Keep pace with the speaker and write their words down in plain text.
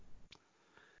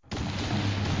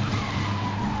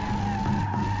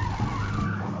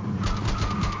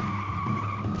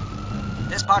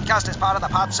podcast is part of the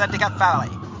Pod Syndicate family.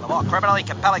 For more criminally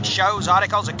compelling shows,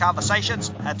 articles, and conversations,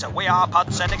 head to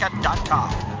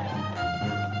wearepodsyndicate.com.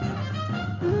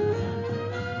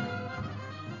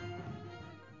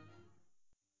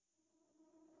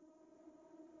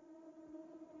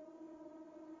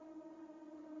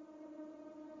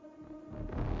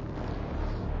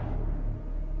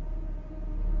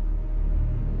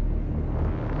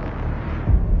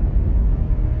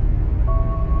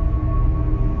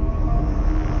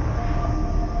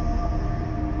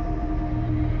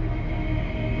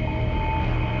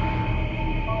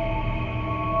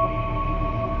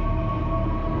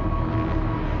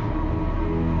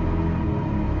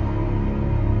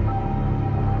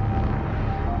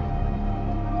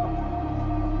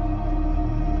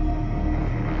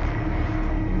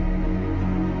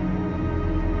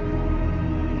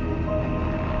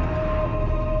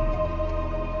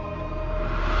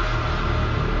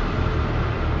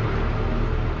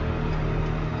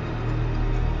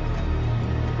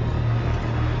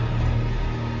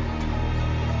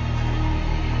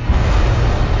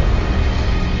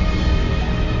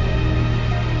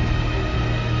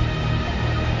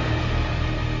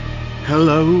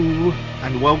 Hello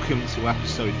and welcome to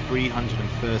episode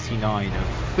 339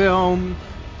 of Film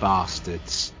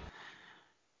Bastards.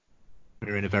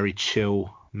 We're in a very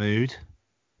chill mood.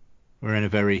 We're in a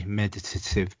very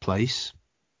meditative place.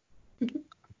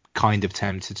 Kind of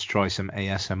tempted to try some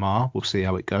ASMR. We'll see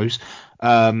how it goes.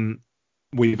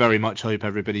 We very much hope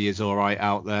everybody is all right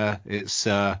out there. It's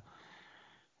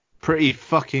pretty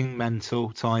fucking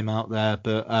mental time out there,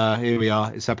 but here we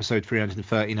are. It's episode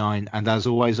 339, and as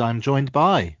always, I'm joined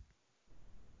by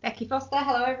Becky Foster.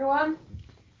 Hello, everyone.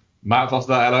 Matt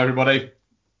Foster. Hello, everybody.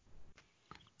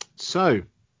 So,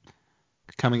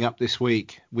 coming up this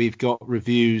week, we've got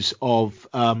reviews of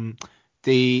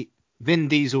the Vin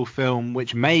Diesel film,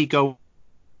 which may go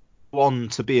on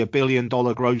to be $1 billion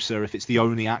grosser if it's the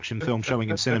only action film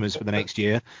showing in cinemas for the next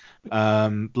year,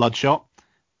 Bloodshot.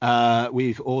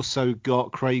 We've also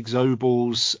got Craig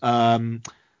Zobel's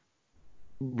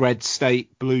Red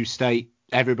State, Blue State,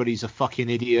 Everybody's a Fucking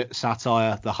Idiot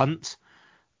satire, The Hunt.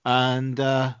 And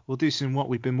we'll do some what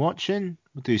we've been watching.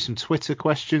 We'll do some Twitter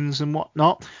questions and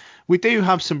whatnot. We do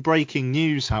have some breaking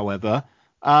news, however.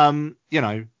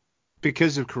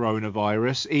 Because of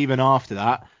coronavirus, even after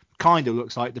that, kind of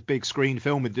looks like the big screen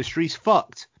film industry's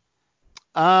fucked.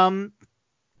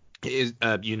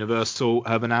 Universal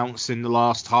have announced in the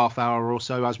last half hour or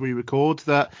so as we record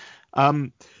that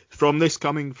from this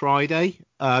coming Friday,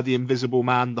 The Invisible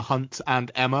Man, The Hunt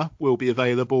and Emma will be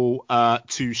available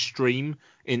to stream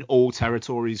in all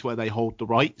territories where they hold the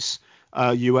rights.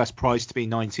 US price to be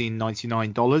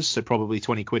 $19.99, so probably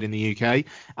 20 quid in the UK.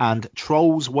 And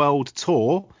Trolls World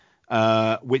Tour,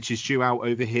 which is due out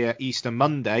over here Easter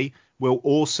Monday, will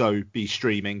also be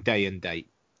streaming day and date.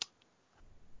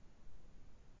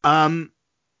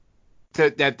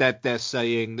 They're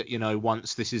saying that,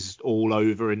 once this is all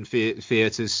over and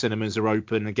theatres, cinemas are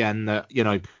open again, that,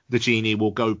 the genie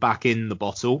will go back in the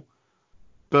bottle.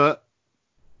 But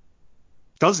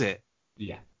does it?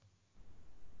 Yeah.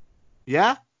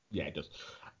 Yeah? Yeah, it does.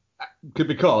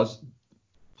 Because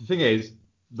the thing is,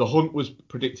 The Hunt was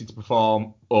predicted to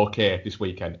perform okay this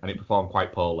weekend, and it performed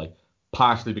quite poorly,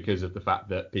 partially because of the fact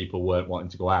that people weren't wanting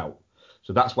to go out.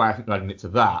 So that's why I think they're adding it to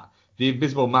that. The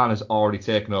Invisible Man has already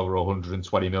taken over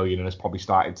 120 million and has probably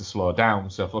started to slow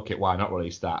down. So fuck it, why not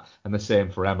release that? And the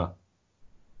same for Emma.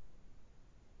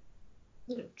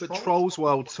 But Trolls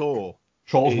World Tour.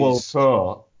 Trolls World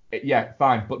Tour. Yeah,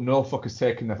 fine, but no fucker's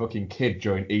taking their fucking kid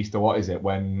during Easter. What is it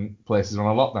when places are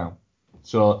on a lockdown?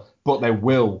 So, but they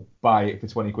will buy it for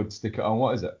 20 quid to stick it on.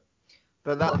 What is it?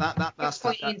 But that's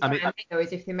the point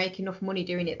is if they make enough money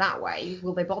doing it that way,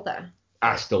 will they bother?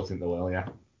 I still think they will, yeah.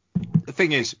 The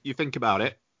thing is, you think about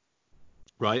it,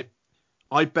 right?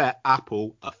 I bet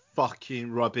Apple are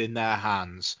fucking rubbing their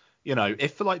hands.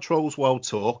 If Trolls World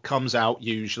Tour comes out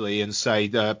usually and say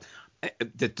the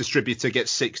distributor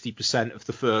gets 60% of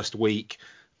the first week,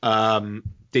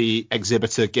 the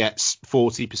exhibitor gets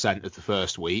 40% of the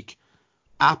first week,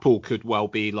 Apple could well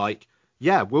be like,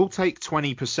 yeah, we'll take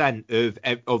 20%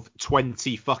 of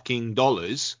 $20 fucking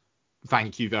dollars.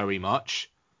 Thank you very much.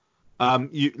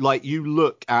 You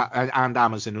look at, and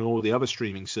Amazon and all the other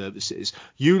streaming services,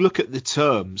 you look at the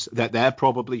terms that they're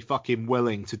probably fucking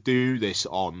willing to do this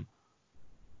on.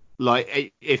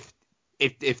 Like, if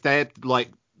they're like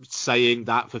saying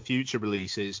that for future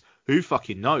releases, who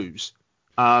fucking knows?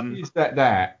 Is that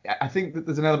there? I think that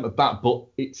there's an element of that, but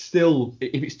it's still,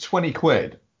 if it's 20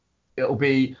 quid, it'll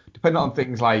be dependent on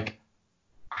things like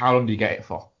how long do you get it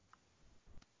for?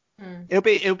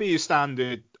 It'll be your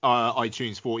standard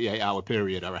iTunes 48-hour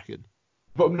period, I reckon.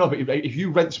 But no, but if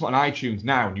you rent something on iTunes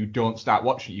now and you don't start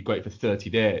watching it, you've got it for 30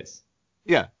 days.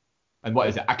 Yeah. And what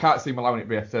is it? I can't see them allowing it to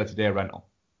be a 30-day rental.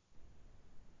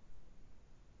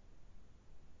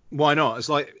 Why not? It's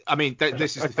like, I mean,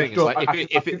 this is the thing. It's like,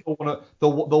 if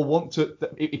they'll want to,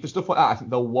 if it's stuff like that, I think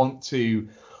they'll want to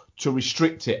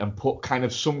restrict it and put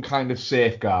some kind of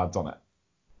safeguards on it.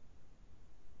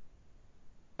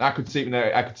 I could see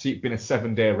it being a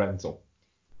 7-day rental.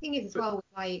 The thing is, as well, with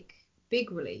like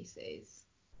big releases,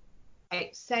 like,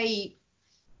 say,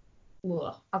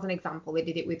 well, as an example, they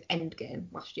did it with Endgame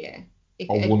last year.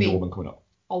 Wonder Woman coming up.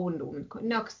 Wonder Woman.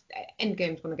 No, because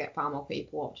Endgame's going to get far more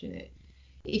people watching it.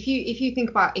 If you think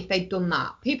about if they'd done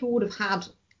that, people would have had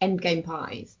Endgame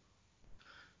pies.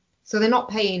 So they're not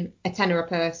paying a tenner a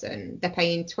person. They're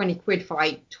paying 20 quid for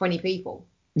like 20 people.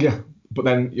 Yeah, but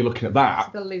then you're looking at that.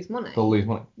 So they'll lose money.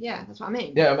 Yeah, that's what I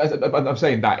mean. Yeah, I'm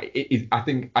saying that.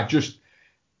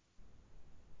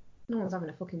 No one's having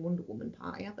a fucking Wonder Woman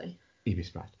party, are they? You'd be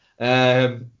surprised.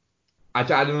 I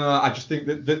don't know. I just think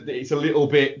that it's a little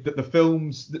bit that the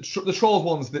films, the Trolls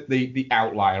ones, that the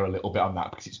outlier a little bit on that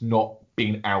because it's not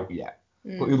been out yet.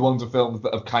 But the other ones are films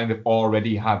that have kind of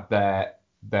already had their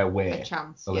way a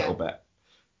chance, a little bit.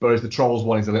 Whereas the Trolls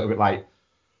one is a little bit like,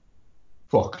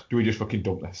 fuck, do we just fucking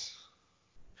dump this?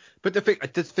 But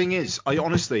the thing is, I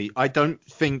don't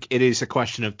think it is a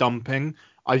question of dumping.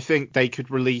 I think they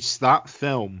could release that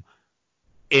film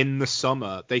in the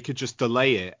summer. They could just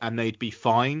delay it and they'd be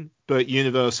fine. But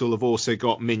Universal have also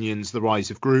got Minions: The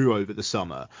Rise of Gru over the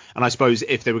summer. And I suppose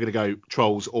if they were going to go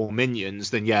Trolls or Minions,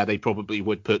 then yeah, they probably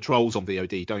would put Trolls on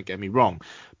VOD, don't get me wrong.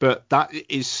 But that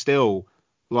is still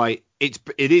like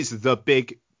it is the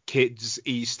big kids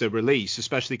Easter release,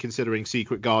 especially considering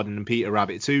Secret Garden and Peter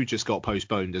Rabbit 2 just got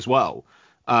postponed as well.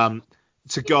 Yeah,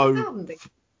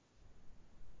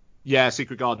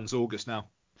 Secret Garden's August now.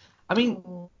 I mean,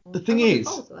 the thing is,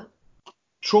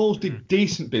 Trolls did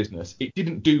decent business. It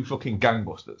didn't do fucking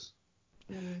gangbusters.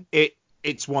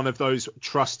 It's one of those,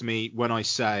 trust me when I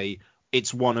say,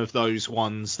 it's one of those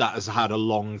ones that has had a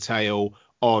long tail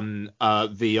on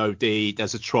VOD.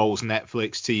 There's a Trolls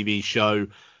Netflix TV show.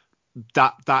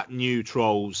 That new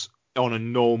Trolls on a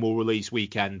normal release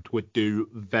weekend would do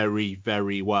very,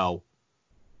 very well.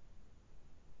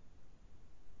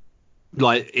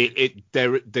 Like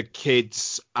the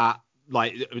kids at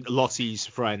like Lottie's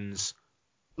friends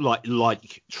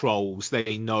like Trolls.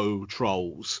 They know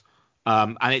Trolls,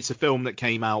 and it's a film that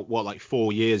came out like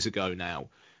 4 years ago now.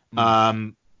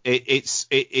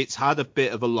 It's had a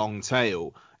bit of a long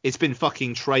tail. It's been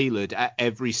fucking trailered at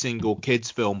every single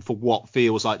kids film for what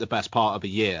feels like the best part of a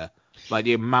year. Like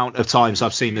the amount of times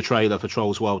I've seen the trailer for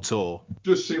Trolls World Tour. It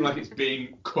does seem like it's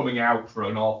been coming out for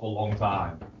an awful long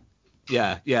time.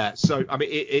 Yeah. So I mean,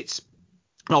 it's.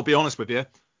 I'll be honest with you.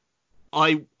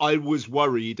 I was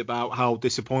worried about how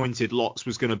disappointed Lots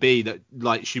was going to be that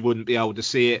like she wouldn't be able to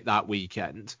see it that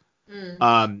weekend,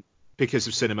 because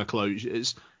of cinema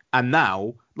closures. And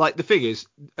now, like the thing is,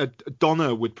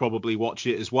 Donna would probably watch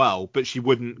it as well, but she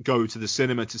wouldn't go to the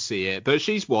cinema to see it. But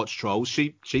she's watched Trolls.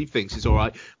 She thinks it's all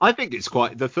right. I think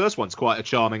the first one's quite a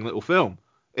charming little film.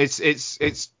 It's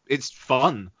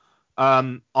fun.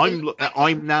 I'm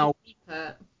now.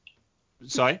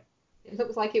 Sorry. It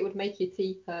looks like it would make your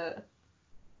teeth hurt.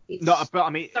 No, but I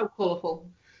mean, so colourful.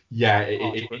 Yeah,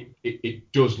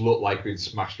 it does look like being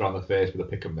smashed around the face with a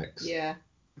pick and mix. Yeah.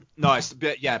 Nice,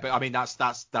 but I mean that's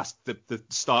the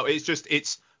start.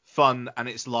 It's fun and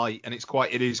it's light and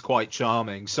it is quite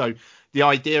charming. So the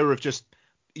idea of just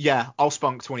I'll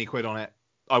spunk 20 quid on it.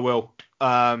 I will.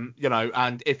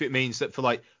 And if it means that for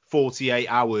like 48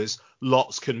 hours,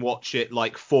 Lots can watch it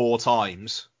like 4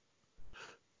 times.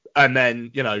 And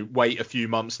then, wait a few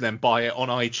months and then buy it on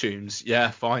iTunes.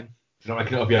 Yeah, fine. You don't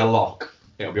reckon it'll be a lock?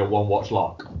 It'll be a one-watch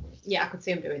lock? Yeah, I could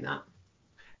see him doing that.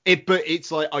 But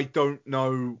it's like, I don't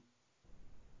know.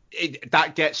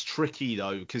 That gets tricky,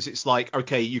 though, because it's like,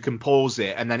 okay, you can pause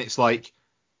it. And then it's like,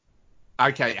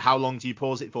 okay, how long do you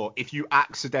pause it for? If you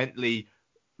accidentally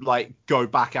go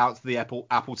back out to the Apple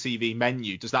TV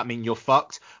menu, does that mean you're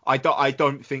fucked? I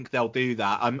don't think they'll do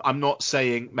that. I'm not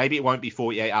saying maybe it won't be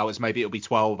 48 hours, maybe it'll be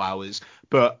 12 hours,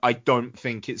 but I don't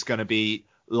think it's going to be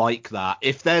like that.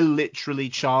 If they're literally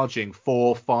charging 4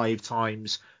 or 5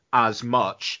 times as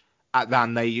much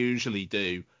than they usually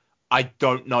do, I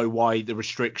don't know why the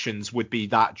restrictions would be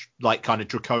that kind of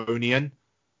draconian.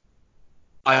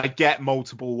 I get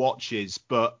multiple watches,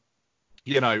 but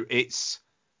it's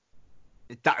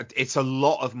a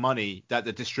lot of money that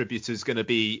the distributor's going to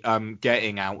be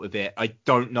getting out of it. I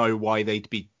don't know why they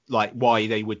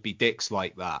would be dicks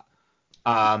like that.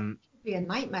 It'd be a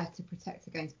nightmare to protect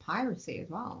against piracy as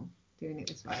well, doing it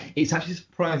this way. It's actually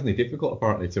surprisingly difficult,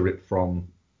 apparently, to rip from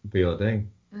VOD.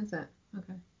 Is it?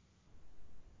 Okay.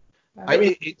 I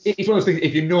mean, it's one of those things.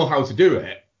 If you know how to do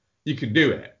it, you can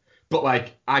do it. But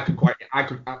like, I could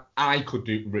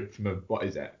rip from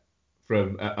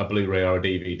from a Blu-ray or a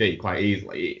DVD quite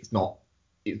easily. It's not.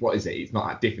 What is it? It's not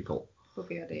that difficult. But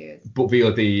VOD is. But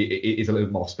VOD is a little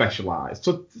more specialised,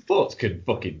 so folks can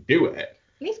fucking do it.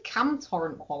 At least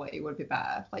torrent quality would be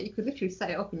better. Like, you could literally set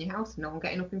it up in your house and no one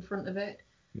getting up in front of it.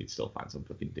 You'd still find some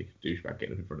fucking douchebag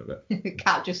getting up in front of it. The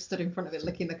cat just stood in front of it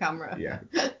licking the camera. Yeah.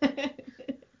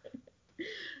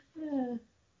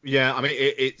 Yeah, I mean,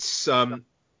 it's and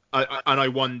I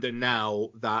wonder now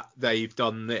that they've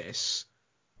done this,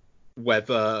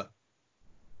 whether.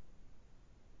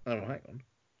 Oh, hang on.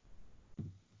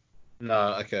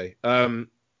 No, okay.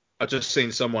 I just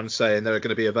seen someone saying they're going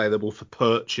to be available for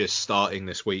purchase starting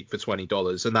this week for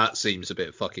 $20, and that seems a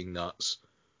bit fucking nuts.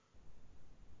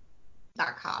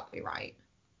 That can't be right.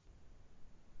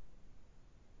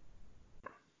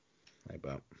 How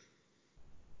about?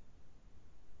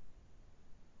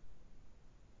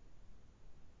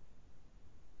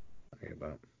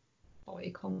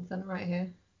 Quality content right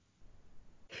here.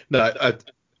 No,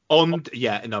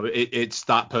 it's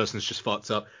that person's just fucked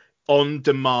up. On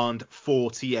demand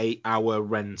 48-hour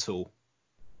rental.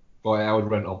 48-hour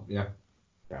rental, yeah.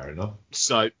 Fair enough.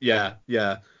 So, yeah.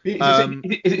 Is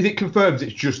it confirmed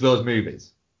it's just those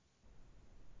movies?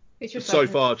 It's just so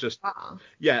far, just.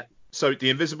 Yeah. So, The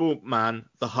Invisible Man,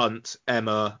 The Hunt,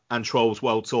 Emma, and Trolls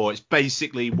World Tour. It's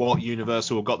basically what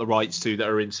Universal have got the rights to that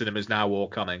are in cinemas now or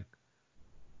coming.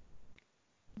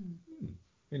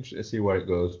 Interesting to see where it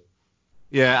goes.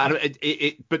 Yeah, and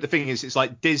but the thing is, it's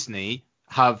like Disney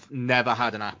have never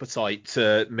had an appetite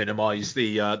to minimise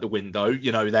the window.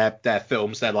 You know, their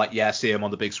films, they're like, yeah, see them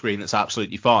on the big screen, that's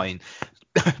absolutely fine.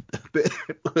 But,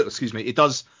 excuse me, it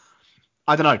does.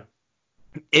 I don't know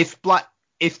if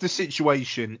the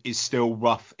situation is still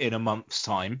rough in a month's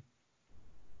time.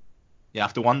 You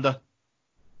have to wonder.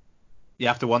 You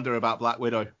have to wonder about Black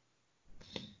Widow.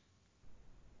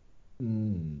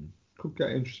 Could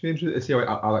get interesting to see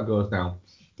how that goes now.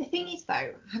 The thing is,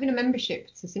 though, having a membership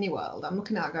to Cineworld, I'm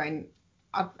looking at it going,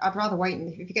 I'd rather wait.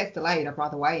 And if it gets delayed, I'd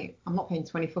rather wait. I'm not paying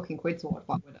 20 fucking quid to watch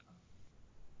Black Widow.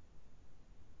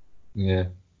 Yeah.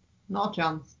 Not a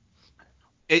chance.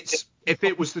 If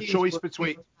it was the choice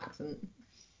between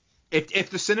if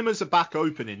the cinemas are back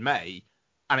open in May,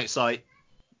 and it's like,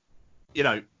 you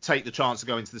know, take the chance to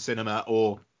go into the cinema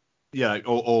or, you know,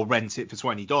 or rent it for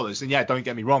 $20, and yeah, don't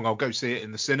get me wrong, I'll go see it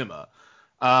in the cinema.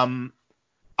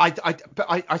 I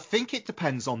think it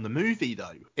depends on the movie,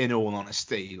 though, in all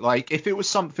honesty. Like, if it was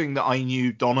something that I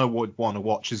knew Donna would want to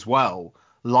watch as well,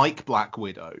 like Black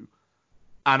Widow,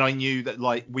 and I knew that,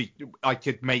 like, I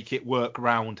could make it work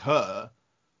around her,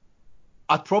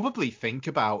 I'd probably think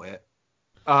about it.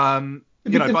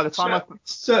 You know, by the time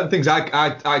certain things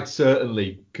I'd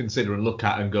certainly consider and look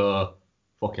at and go,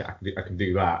 fuck it, I can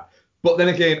do that. But then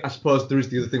again, I suppose there is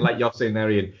the other thing, like you're saying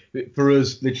there, Ian. For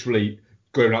us, literally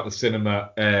going out the cinema,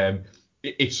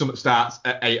 if something starts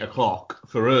at 8 o'clock,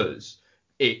 for us,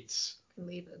 we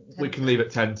can leave at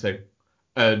 10 to.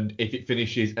 And if it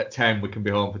finishes at 10, we can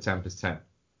be home for 10 past 10.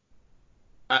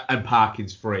 And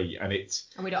parking's free, and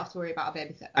we don't have to worry about a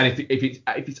babysitter. And if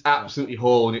it's absolutely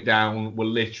hauling it down, we're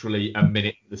literally a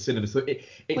minute at the cinema. So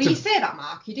you say that,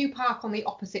 Mark, you do park on the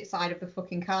opposite side of the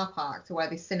fucking car park to where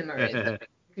the cinema is,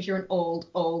 because you're an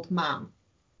old man.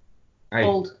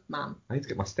 Old man. I need to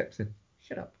get my steps in.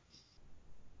 Shut up.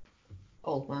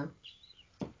 Old man.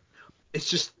 It's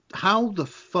just, how the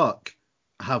fuck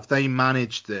have they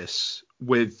managed this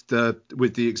with the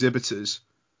exhibitors?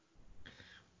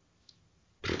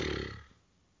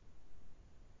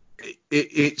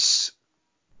 It's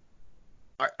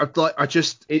you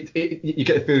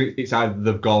get the feeling it's either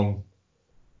they've gone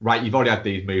right, you've already had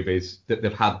these movies that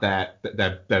they've had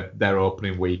their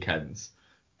opening weekends,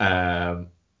 and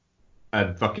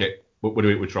fuck it, we'll do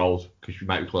it with Trolls because you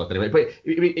might be closed anyway. But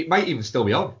it might even still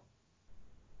be on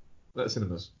at the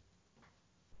cinemas.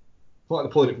 It's not like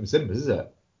they're pulling it from cinemas, is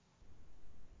it?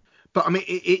 But I mean,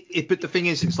 but the thing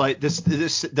is, it's like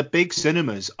the big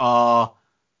cinemas are,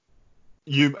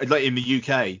 like in the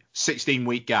UK,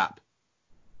 16-week gap.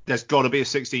 There's got to be a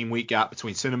 16-week gap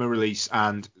between cinema release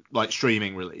and like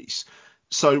streaming release.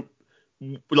 So,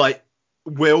 like,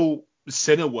 will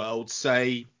Cineworld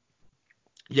say,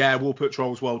 yeah, we'll put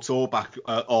Trolls World Tour back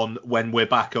on when we're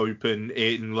back open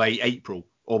in late April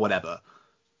or whatever?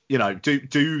 You know,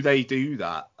 do they do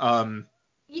that? Are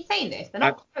you saying this? They're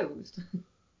not closed.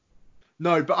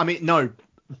 No, but I mean, no.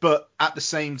 But at the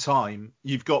same time,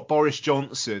 you've got Boris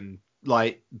Johnson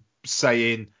like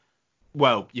saying,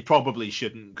 well, you probably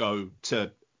shouldn't go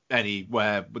to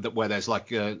anywhere where there's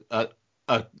like a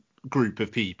group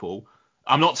of people.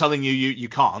 I'm not telling you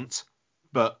can't,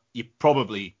 but you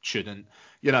probably shouldn't.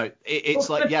 You know, it's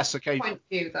But like, from yes, okay. point of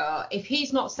view, though, if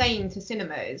he's not saying to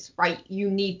cinemas, right, you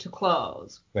need to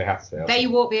close, They have to. they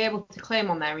won't be able to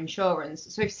claim on their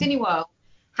insurance. So if Cineworld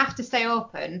have to stay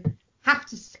open, have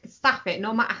to staff it,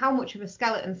 no matter how much of a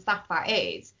skeleton staff that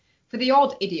is, for the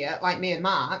odd idiot like me and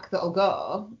Mark that'll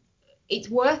go, it's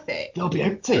worth it. They'll be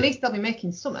empty. At least they'll be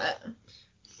making something,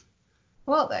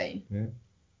 won't they? Yeah.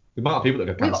 The amount of people that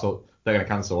are going to cancel, they're going to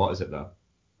cancel, what is it though?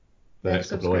 The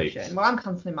next couple of weeks. Well, I'm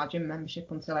cancelling my gym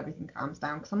membership until everything calms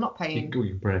down because I'm not paying. You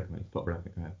can break me. Put break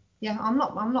it ahead. Yeah, I'm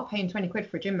not paying 20 quid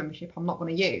for a gym membership I'm not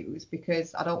going to use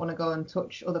because I don't want to go and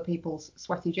touch other people's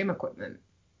sweaty gym equipment.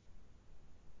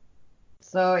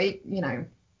 So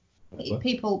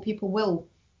people will.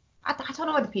 I don't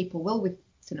know whether people will with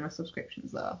cinema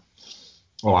subscriptions though.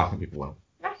 Oh, I think people will.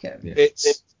 I reckon. Yeah.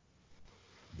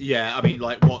 Yeah, I mean,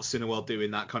 like, what Cineworld do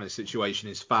in that kind of situation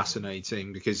is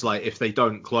fascinating because, like, if they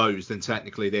don't close, then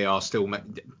technically they are still,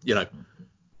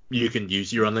 you can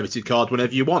use your unlimited card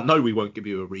whenever you want. No, we won't give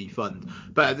you a refund.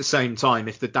 But at the same time,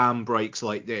 if the dam breaks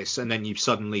like this and then you've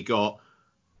suddenly got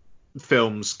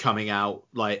films coming out,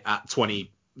 like, at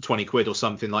 20 quid or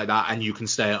something like that, and you can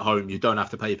stay at home, you don't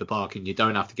have to pay for parking, you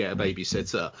don't have to get a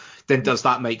babysitter, then does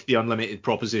that make the unlimited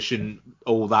proposition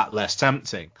all that less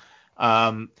tempting?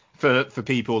 For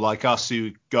people like us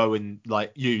who go and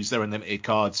like use their unlimited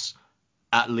cards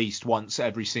at least once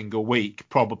every single week,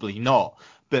 probably not.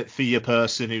 But for your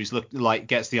person who's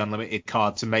gets the unlimited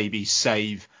card to maybe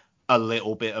save a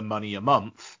little bit of money a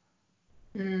month,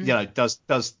 does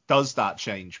that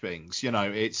change things?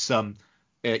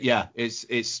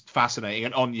 It's fascinating.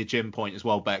 And on your gym point as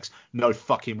well, Bex, no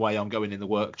fucking way I'm going in the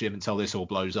work gym until this all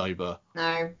blows over.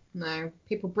 No.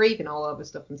 People breathing all over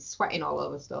stuff and sweating all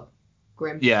over stuff.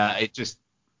 Grim. Yeah,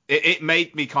 it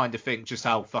made me kind of think just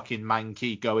how fucking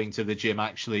manky going to the gym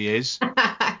actually is.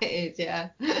 It is, yeah.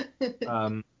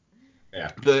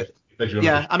 Yeah. But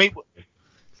yeah, I mean,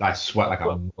 I sweat like a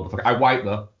motherfucker. I wipe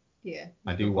though. Yeah.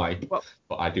 I do wipe, but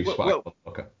I do sweat like a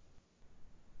motherfucker.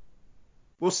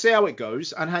 We'll see how it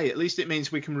goes, and hey, at least it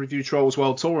means we can review Trolls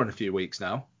World Tour in a few weeks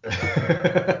now.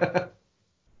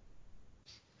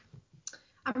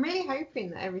 I'm really hoping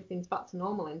that everything's back to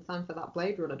normal in time for that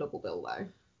Blade Runner double bill, though.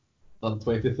 On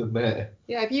 25th of May.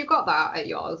 Yeah, have you got that at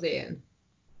yours, Ian?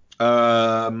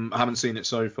 I haven't seen it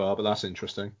so far, but that's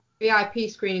interesting. VIP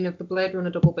screening of the Blade Runner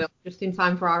double bill just in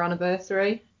time for our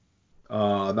anniversary.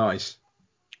 Nice.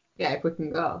 Yeah, if we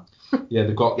can go. Yeah,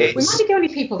 they've got. We might be the only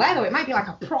people there, though. It might be like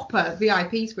a proper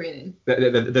VIP screening.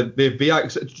 The VIP.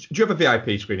 Do you have a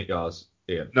VIP screen at yours,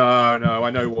 Ian? No,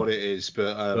 I know what it is,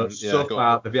 but so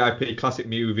far the VIP classic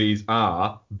movies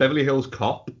are Beverly Hills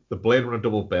Cop, The Blade Runner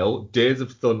Double Bill, Days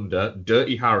of Thunder,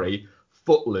 Dirty Harry,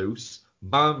 Footloose,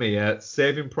 Mamma Mia,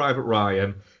 Saving Private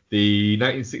Ryan, the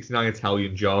 1969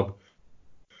 Italian Job,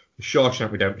 The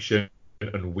Shawshank Redemption,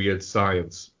 and Weird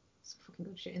Science. There's fucking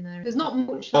good shit in there. There's not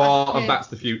much. And Back to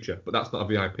the Future, but that's not a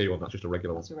VIP one. That's just a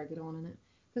regular one. That's a regular one, isn't it?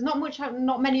 There's not much.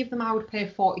 Not many of them I would pay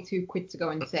 42 quid to go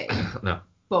and see. No.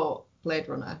 But Blade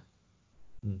Runner.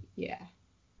 Yeah.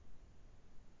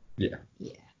 We're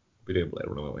doing Blade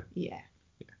Runner, aren't we? Yeah.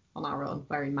 On our own,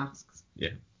 wearing masks. Yeah.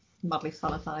 Madly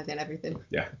sanitising everything.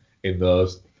 Yeah. In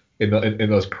those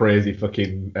crazy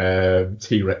fucking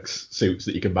T-Rex suits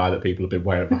that you can buy that people have been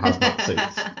wearing for hazmat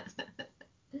suits.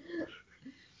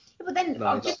 But then,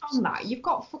 just on that, you've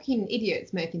got fucking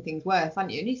idiots making things worse,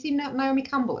 haven't you? Have you seen Naomi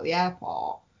Campbell at the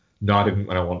airport? No, I didn't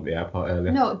when I went to the airport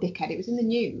earlier. No, dickhead, it was in the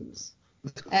news.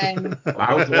 I'm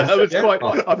sorry,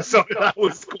 that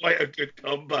was quite a good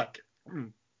comeback.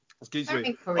 Excuse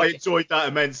me. I enjoyed that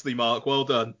immensely, Mark. Well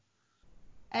done.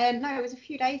 No, it was a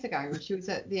few days ago, and she was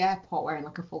at the airport wearing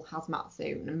like a full hazmat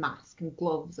suit and a mask and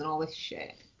gloves and all this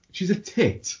shit. She's a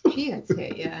tit. She's a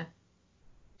tit, yeah.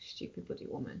 Stupid bloody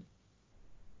woman.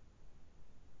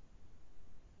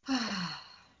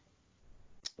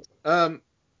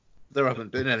 There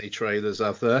haven't been any trailers,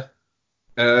 have there?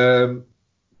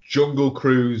 Jungle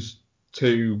Cruise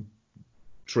 2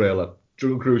 trailer.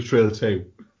 Jungle Cruise trailer 2.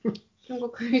 Jungle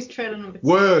Cruise trailer number 2.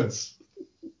 Words.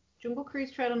 Jungle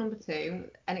Cruise trailer number 2.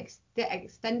 An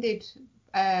extended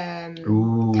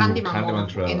Candyman one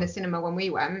trailer in the cinema when we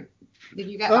went. Did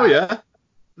you get that? Oh yeah.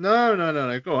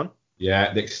 No. Go on.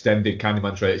 Yeah, the extended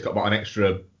Candyman trailer. It's got about an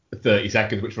extra 30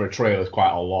 seconds, which for a trailer is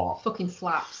quite a lot. Fucking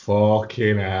slaps.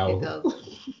 Fucking hell. It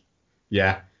does.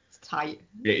 Yeah. It's tight.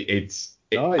 It's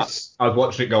nice. I was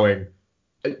watching it going,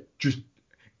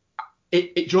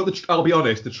 I'll be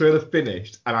honest, the trailer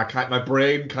finished, and my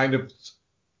brain kind of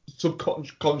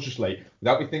subconsciously,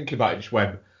 without me thinking about it, just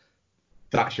went,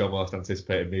 "That's your most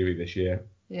anticipated movie this year."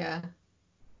 Yeah.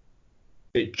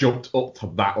 It jumped up to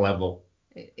that level.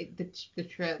 The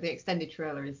extended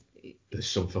trailer is. There's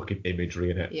some fucking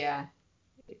imagery in it. Yeah.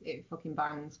 It fucking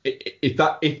bangs. If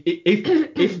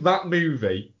that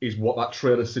movie is what that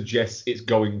trailer suggests it's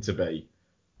going to be,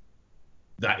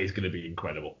 that is going to be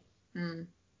incredible. Mm.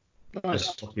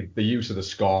 Nice. The use of the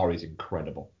score is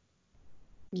incredible.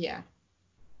 Yeah.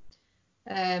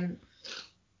 But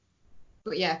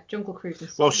yeah, Jungle Cruise.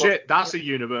 And Well, shit, that's a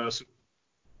Universal.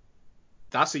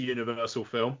 That's a Universal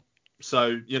film.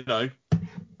 So, you know,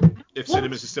 if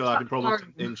cinemas are still having problems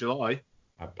in July.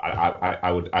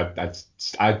 I'd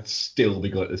still be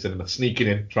going to the cinema, sneaking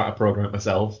in, trying to program it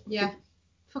myself. Yeah.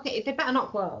 Fuck it, they better not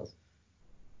close.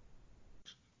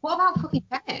 What about fucking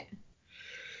Tenet?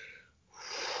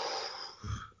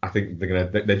 I think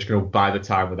they're just gonna buy the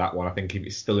time with that one. I think if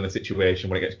it's still in a situation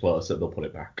when it gets closer, they'll put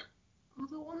it back.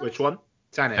 Which one?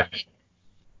 Tenet.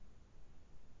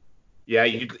 Yeah,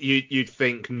 you'd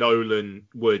think Nolan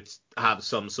would have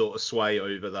some sort of sway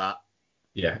over that.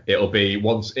 Yeah,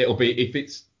 if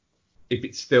it's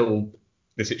still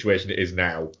the situation it is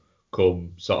now,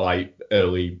 come sort of like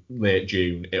late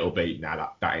June, it'll be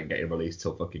that ain't getting released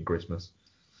till fucking Christmas.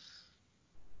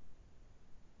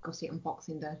 Go see it on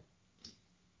Boxing Day.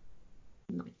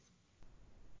 Nice.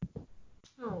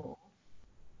 Oh.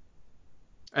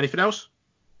 Anything else?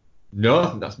 No, I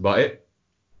think that's about it.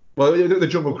 Well, the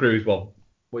Jungle Cruise one.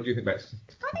 What do you think, Bex?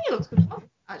 I think it looks good fun,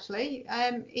 actually.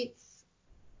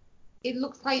 It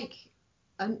looks like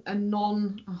a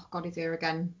non, oh God, he's here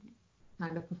again,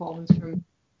 kind of performance from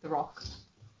The Rock.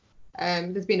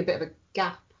 There's been a bit of a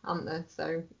gap, hasn't there?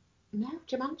 So no,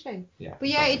 Jumanji. Yeah. But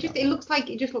yeah, it just looks like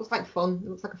fun. It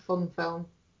looks like a fun film.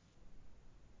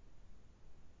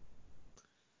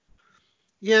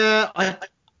 Yeah, I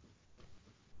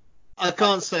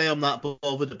can't say I'm that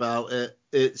bothered about it.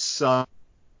 It's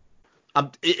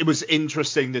it was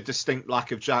interesting, the distinct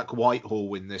lack of Jack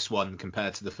Whitehall in this one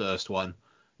compared to the first one.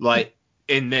 Like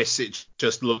in this, it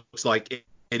just looks like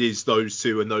it is those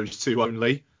two and those two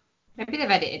only. Maybe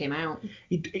they've edited him out.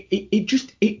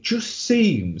 It just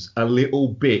seems a little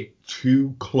bit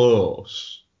too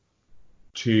close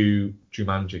to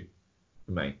Jumanji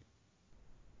for me.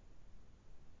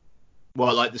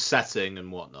 Well, like the setting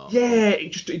and whatnot. Yeah,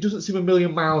 it doesn't seem a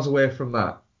million miles away from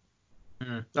that.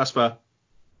 That's fair.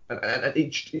 And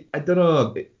I don't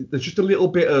know. There's just a little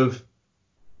bit of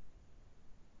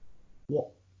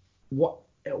what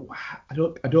I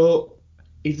don't.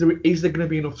 Is there going to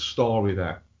be enough story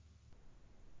there?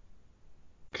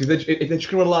 Because if they're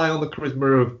just going to rely on the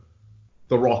charisma of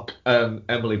The Rock and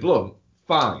Emily Blunt,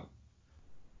 fine.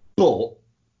 But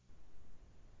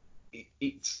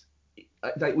it's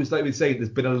like we were saying, there's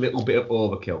been a little bit of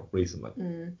overkill recently.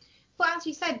 But as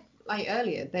you said, like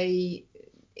earlier,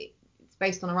 it's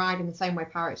based on a ride in the same way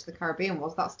Pirates of the Caribbean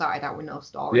was. That started out with no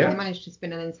story. Yeah. And they managed to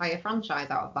spin an entire franchise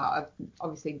out of that,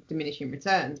 obviously diminishing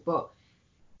returns, but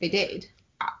they did.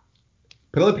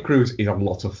 Penelope Cruz is a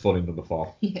lot of fun in number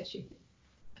 4. Yeah, she.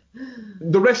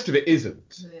 The rest of it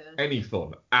isn't Yeah. any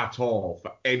fun at all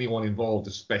for anyone involved,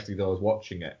 especially those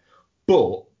watching it.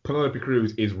 But Penelope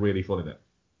Cruz is really fun in it.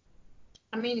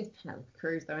 I mean, it's Penelope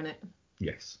Cruz, though, isn't it?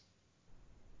 Yes.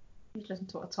 You listen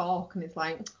to her talk, and it's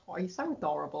like, oh, you're so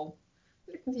adorable.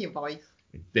 Listen to your voice.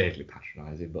 Vaguely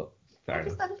patronising, but fair I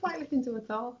enough. just like listening to her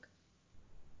talk.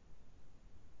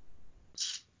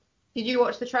 Did you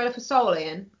watch the trailer for Soul,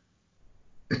 Ian?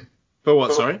 For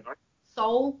what, sorry?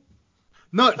 Soul?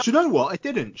 No, do you know what? I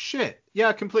didn't. Shit. Yeah,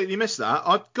 I completely missed that.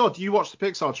 God, you watched the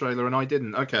Pixar trailer and I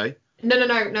didn't. Okay.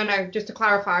 No. Just to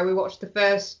clarify, we watched the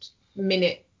first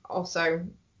minute or so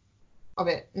of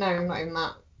it. No, not even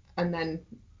that. And then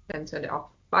turned it off.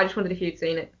 But I just wondered if you'd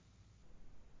seen it.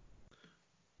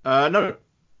 No.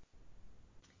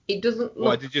 It doesn't look...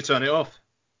 Why did you turn it off?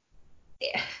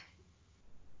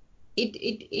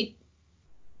 It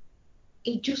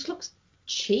just looks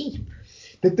cheap.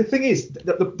 The thing is,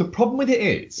 the problem with it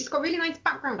is... It's got really nice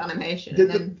background animation.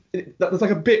 There's like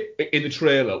a bit in the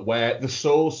trailer where the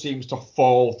soul seems to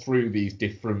fall through these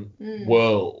different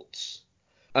worlds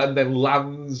and then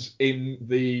lands in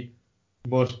the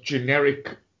most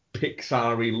generic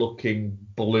Pixar-y looking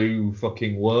blue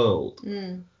fucking world.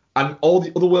 And all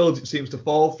the other worlds it seems to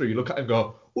fall through, you look at it and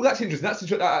go, oh, that's interesting, that's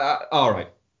interesting, all right.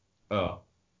 Oh.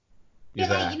 Yeah,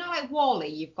 like, you know, like WALL-E,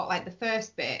 you've got like the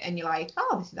first bit and you're like,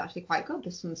 oh, this is actually quite good.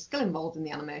 There's some skill involved in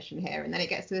the animation here. And then it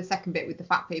gets to the second bit with the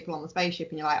fat people on the spaceship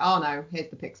and you're like, oh no, here's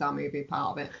the Pixar movie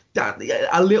part of it.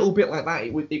 A little bit like that.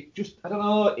 It just, I don't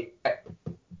know.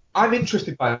 I'm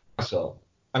interested by Saw,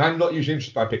 and I'm not usually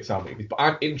interested by Pixar movies, but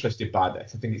I'm interested by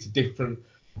this. I think it's a different.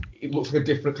 It looks like a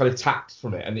different kind of tact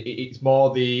from it, and it's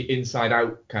more the Inside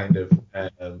Out kind of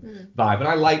vibe. And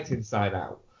I liked Inside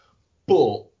Out,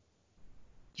 but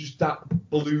just that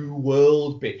blue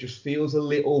world bit just feels a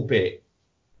little bit.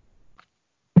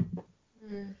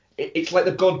 It's like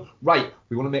they've gone right.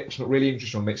 We want to make something really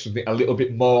interesting. We want to make something a little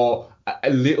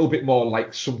bit more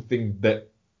like something that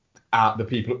the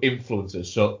people influencers,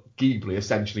 so Ghibli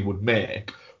essentially would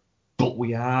make. But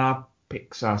we are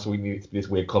Pixar, so we need it to be this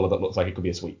weird colour that looks like it could be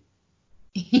a sweet.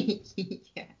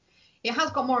 Yeah. It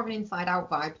has got more of an Inside Out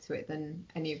vibe to it than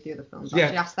any of the other films,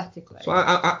 actually, aesthetically. So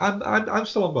I'm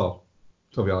still on board,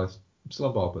 to be honest. I'm still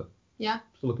on board, but yeah,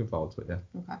 still looking forward to it, yeah.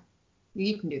 Okay.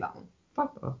 You can do that one. Fine.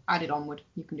 I did Onward.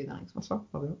 You can do the next one. That's fine.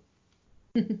 I'll do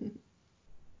it.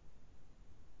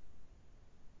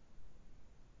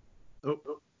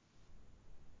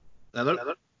 Hello?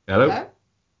 Hello?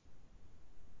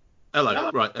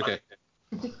 Hello. Right, okay.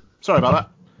 Sorry about that.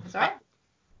 Sorry?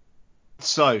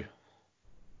 So,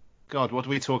 God, what do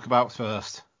we talk about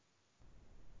first?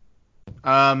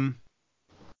 Oh,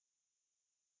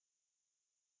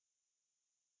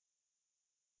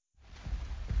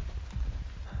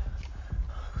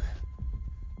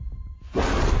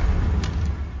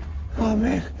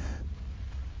 man.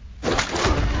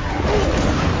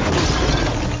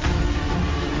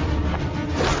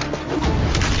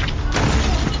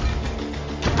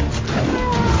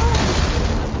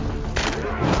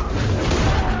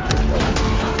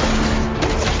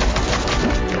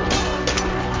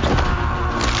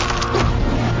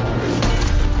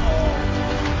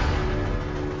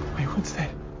 Wait, what's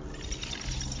that?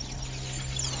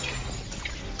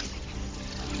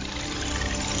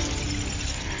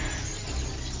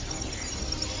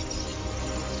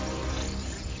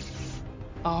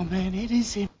 Oh, man, it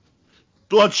is him.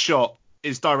 Bloodshot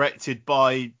is directed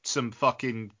by some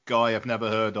fucking guy I've never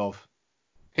heard of.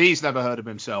 He's never heard of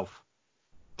himself.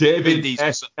 David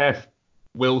S.F.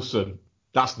 Wilson.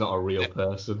 That's not a real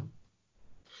person.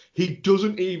 He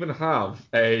doesn't even have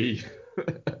a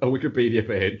Wikipedia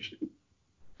page.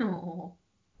 Oh.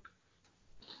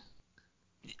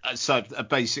 So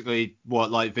basically,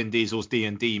 what, like Vin Diesel's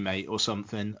D&D mate or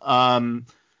something.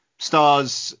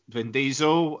 Stars Vin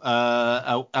Diesel,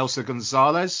 Elsa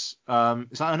Gonzalez. Is that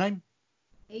her name?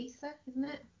 Asa, isn't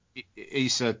it?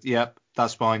 Issa, yep,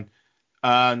 that's fine.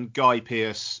 And Guy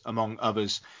Pearce, among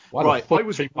others. Why right, the fuck I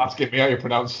was keep asking me how you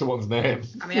pronounce someone's name?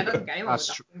 I mean, I don't think anyone was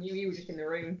That's asking you. You were just in the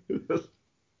room.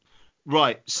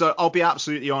 right. So I'll be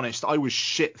absolutely honest. I was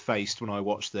shit-faced when I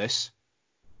watched this.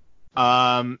 So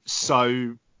I'm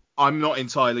not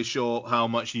entirely sure how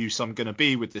much use I'm going to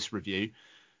be with this review.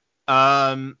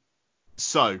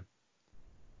 So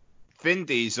Vin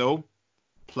Diesel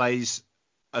plays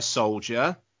a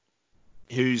soldier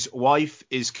whose wife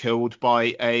is killed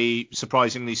by a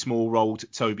surprisingly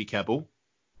small-rolled Toby Kebbell.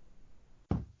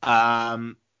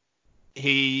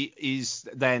 He is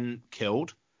then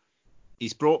killed.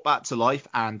 He's brought back to life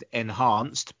and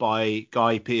enhanced by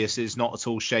Guy Pearce's not at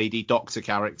all shady doctor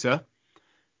character.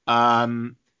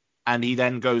 And he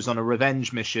then goes on a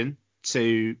revenge mission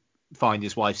to find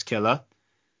his wife's killer.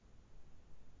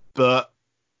 But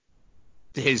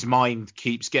his mind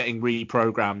keeps getting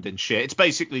reprogrammed and shit. It's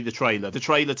basically the trailer. The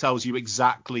trailer tells you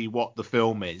exactly what the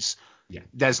film is. Yeah.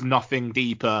 There's nothing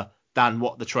deeper than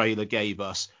what the trailer gave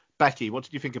us. Becky, what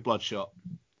did you think of Bloodshot?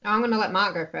 I'm going to let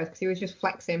Mark go first because he was just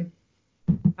flexing.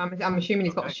 I'm assuming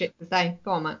he's got shit to say.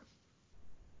 Go on, Matt.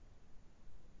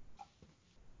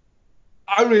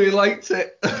 I really liked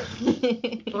it.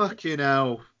 Fucking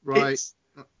hell. Right.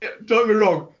 Don't get me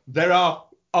wrong, there are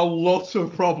a lot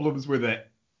of problems with it.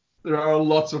 There are a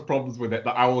lot of problems with it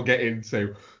that I will get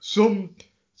into. Some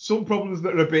problems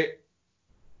that are a bit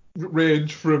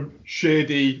range from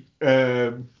shady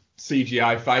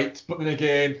CGI fights, but then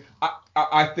again,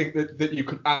 I think that you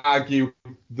could argue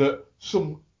that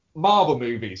some Marvel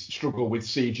movies struggle with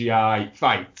CGI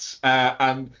fights,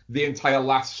 and the entire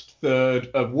last third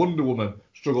of Wonder Woman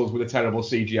struggles with a terrible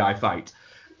CGI fight.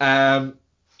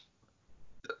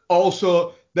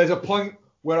 Also, there's a point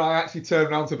where I actually turned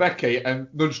around to Becky and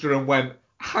nudged her and went,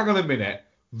 hang on a minute,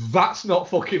 that's not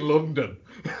fucking London.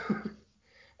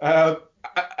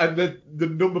 And the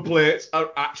number plates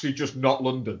are actually just not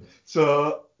London.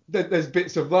 So there's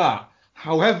bits of that.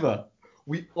 However,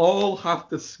 we all have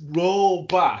to scroll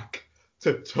back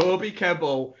to Toby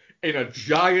Kebbell in a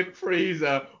giant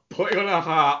freezer, putting on a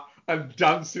hat and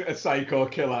dancing a psycho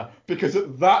killer. Because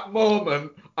at that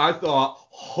moment, I thought,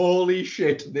 holy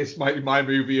shit, this might be my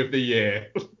movie of the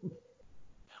year.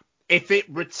 If it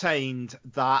retained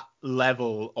that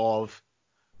level of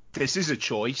this is a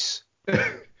choice, And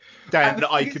then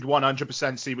the I thing could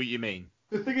 100% see what you mean.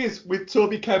 The thing is, with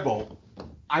Toby Kebbell,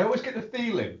 I always get the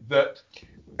feeling that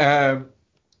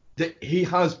that he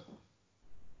has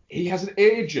an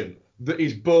agent that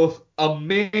is both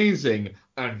amazing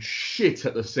and shit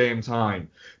at the same time,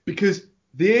 because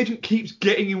the agent keeps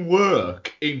getting him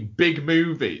work in big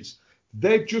movies.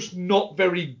 They're just not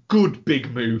very good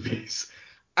big movies.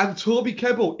 And Toby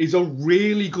Kebbell is a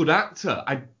really good actor.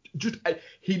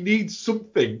 He needs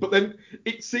something. But then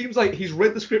it seems like he's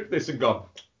read the script for this and gone,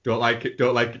 don't like it,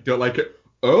 don't like it, don't like it.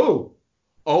 Oh,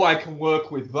 I can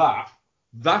work with that.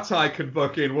 That I can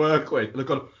fucking work with. And I've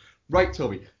gone, right,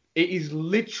 Toby, it is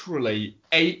literally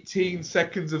 18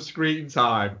 seconds of screen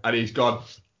time. And he's gone,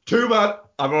 too bad,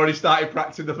 I've already started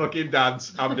practicing the fucking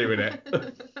dance. I'm doing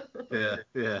it.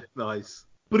 Yeah, nice.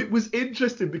 But it was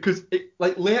interesting because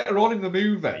later on in the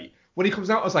movie, when he comes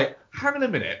out, I was like, hang on a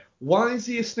minute, why is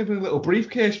he a sniveling little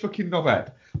briefcase fucking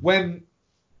knobhead? When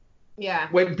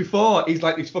before he's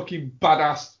like this fucking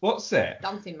badass, what's it?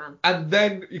 Dancing man. And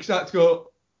then you start to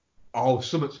go, oh,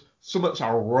 something's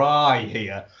awry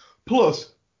here.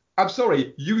 Plus, I'm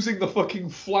sorry, using the fucking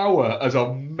flower as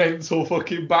a mental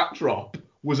fucking backdrop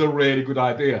was a really good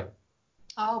idea.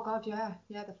 Oh god, yeah,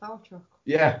 the flower truck.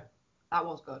 Yeah. That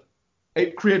was good.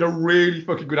 It created a really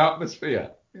fucking good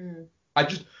atmosphere. Mm.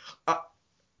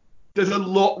 There's a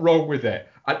lot wrong with it.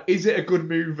 And is it a good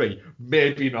movie?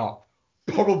 Maybe not.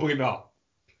 Probably not.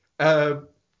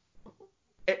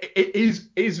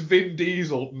 Is Vin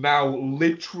Diesel now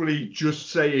literally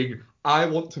just saying, I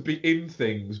want to be in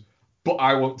things, but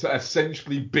I want to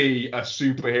essentially be a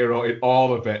superhero in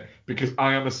all of it because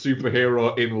I am a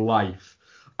superhero in life?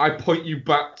 I point you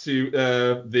back to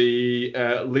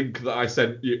the link that I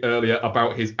sent you earlier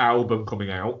about his album coming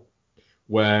out,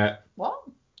 where What?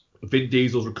 Vin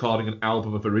Diesel's recording an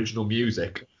album of original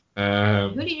music.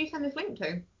 Who did you send this link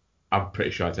to? I'm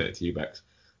pretty sure I sent it to you, Bex.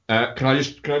 Can I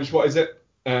just what is it?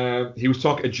 He was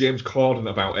talking to James Corden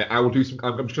about it. I will do some.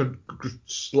 I'm just going to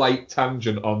slight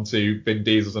tangent onto Vin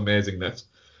Diesel's amazingness,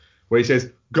 where he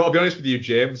says, "Gotta be honest with you,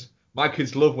 James. My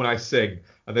kids love when I sing,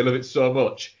 and they love it so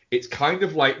much. It's kind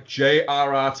of like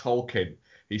J.R.R. Tolkien.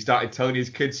 He started telling his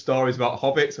kids stories about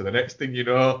hobbits, and the next thing you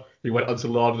know, he went on to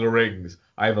Lord of the Rings.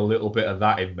 I have a little bit of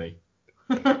that in me."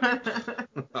 For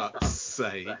fuck's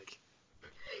sake.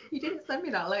 You didn't send me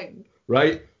that link.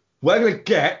 Right? We're going to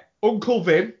get Uncle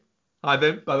Vin. Hi,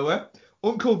 Vin, by the way.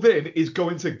 Uncle Vin is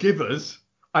going to give us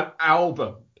an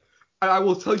album. And I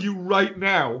will tell you right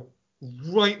now,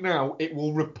 it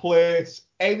will replace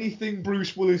anything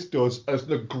Bruce Willis does as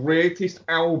the greatest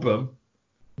album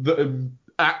that an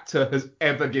actor has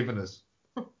ever given us.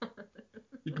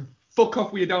 You can fuck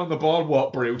off with you down the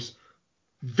boardwalk, Bruce.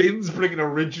 Vin's bringing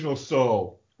original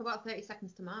soul. What about 30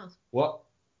 Seconds to Mars? What?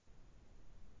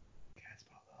 Who cares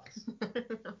about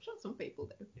those? I'm sure some people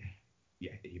do.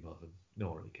 Yeah, emo them. No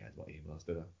one really cares about emos,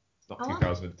 do they? It's not Oh,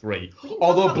 2003. we didn't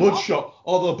Although talk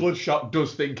about Bloodshot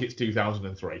does think it's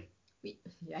 2003.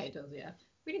 Yeah, it does, yeah.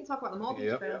 We didn't talk about the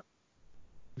Morbius Yep. film.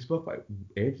 We spoke about it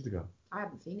ages ago. I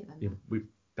haven't seen it then. Yeah,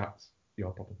 that's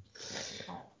your problem.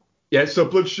 Oh. Yeah, so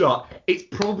Bloodshot, it's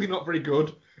probably not very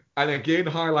good. And again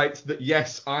highlights that,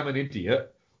 yes, I'm an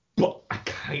idiot, but I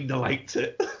kind of liked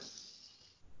it.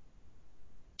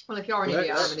 Well, if you're an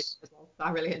idiot, I'm an idiot as well. I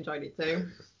really enjoyed it too.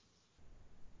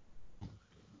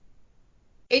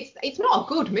 It's not a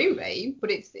good movie, but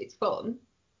it's fun.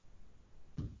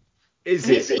 Is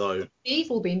And it, though?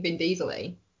 Diesel being Vin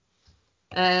Diesel-y.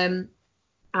 And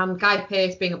Guy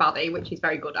Pearce being a baddie, which he's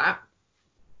very good at.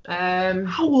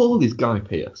 How old is Guy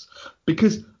Pearce?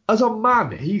 Because as a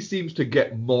man, he seems to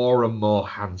get more and more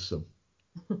handsome.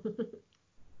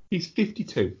 He's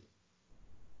 52.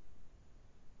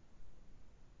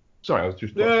 Sorry, I was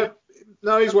just... Yeah,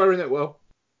 no, he's wearing it well.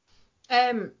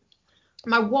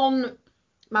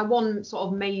 My one sort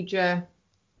of major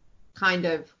kind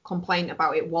of complaint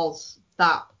about it was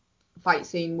that fight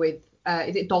scene with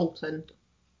is it Dalton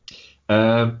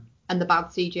and the bad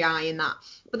CGI in that.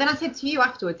 But then I said to you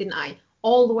afterwards, didn't I?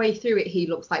 All the way through it, he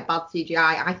looks like bad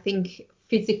CGI. I think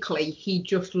physically he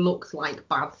just looks like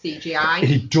bad CGI.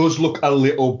 He does look a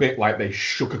little bit like they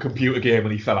shook a computer game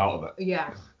and he fell out of it.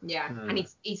 Yeah. And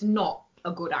he's not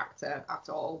a good actor at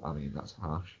all. I mean, that's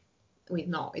harsh. He's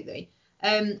not, is he?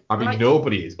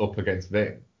 Nobody is up against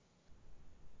Vin.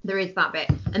 There is that bit.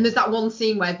 And there's that one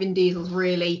scene where Vin Diesel's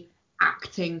really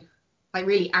acting and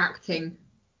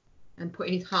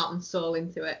putting his heart and soul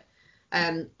into it,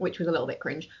 which was a little bit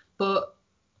cringe. But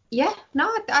yeah,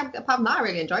 no, apart from that, I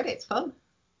really enjoyed it. It's fun.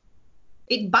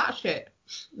 It's batshit.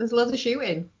 There's loads of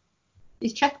shooting.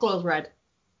 His chest glows red.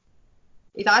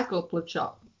 His eyes glow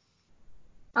bloodshot.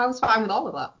 I was fine with all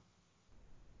of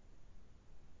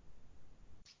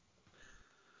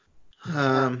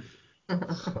Um,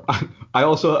 I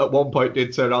also at one point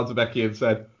did turn around to Becky and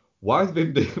said, why is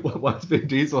Vin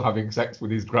Diesel having sex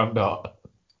with his granddaughter?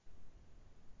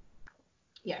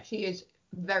 Yeah, she is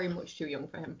very much too young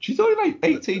for him. She's only like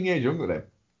 18 years younger than him.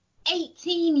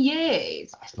 18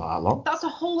 years? That's not that long. That's a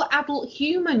whole adult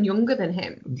human younger than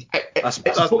him. that's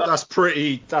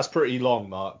pretty long,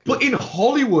 Mark. But in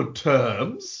Hollywood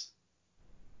terms,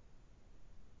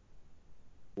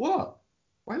 what?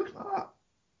 Why was that?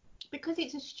 Because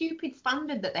it's a stupid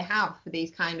standard that they have for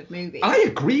these kind of movies. I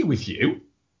agree with you,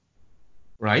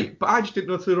 right? But I just didn't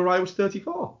know Thriller Ride was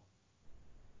 34.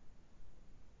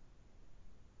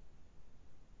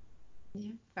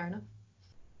 Yeah, fair enough.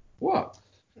 What?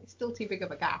 It's still too big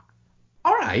of a gap.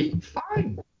 All right,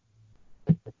 fine.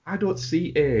 I don't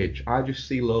see age. I just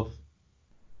see love.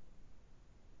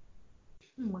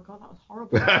 Oh my god, that was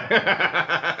horrible. I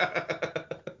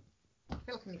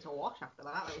feel like I need to wash after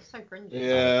that. That was so cringy.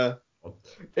 Yeah.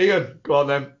 Ian, go on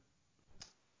then.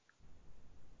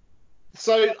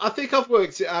 So I think I've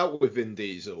worked it out with Vin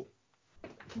Diesel.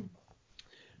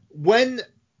 When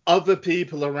other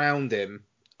people around him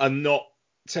are not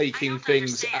taking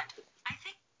things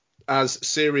as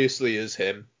seriously as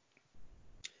him,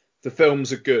 the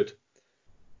films are good.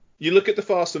 You look at the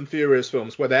Fast and Furious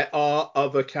films where there are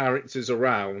other characters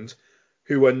around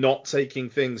who are not taking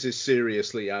things as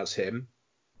seriously as him,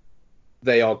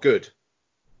 they are good.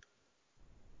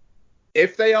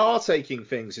 If they are taking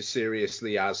things as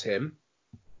seriously as him,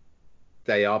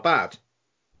 they are bad.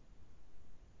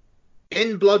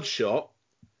 In Bloodshot,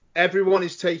 everyone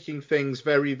is taking things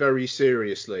very, very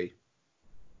seriously,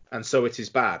 and so it is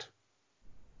bad.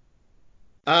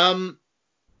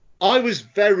 I was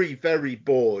very, very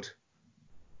bored.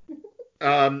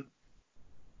 A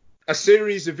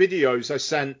series of videos I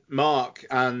sent Mark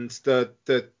and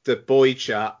the boy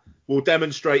chat will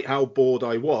demonstrate how bored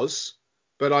I was,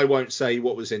 but I won't say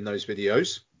what was in those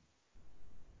videos.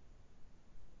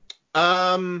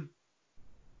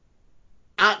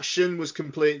 Action was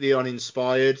completely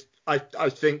uninspired. I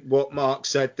think what Mark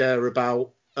said there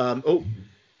about oh,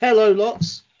 hello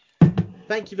lots.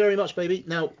 Thank you very much, baby.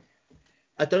 Now,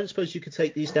 I don't suppose you could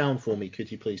take these down for me,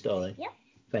 could you please, darling? Yep.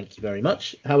 Thank you very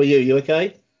much. How are you? You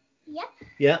okay? Yep.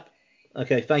 Yep.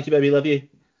 Okay, thank you, baby. Love you.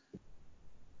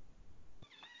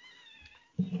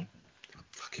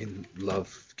 Fucking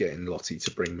love getting Lottie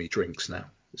to bring me drinks now.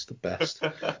 It's the best.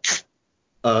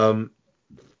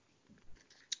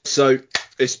 So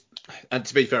it's, and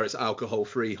to be fair, it's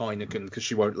alcohol-free Heineken because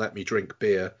she won't let me drink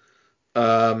beer,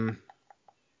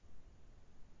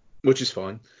 which is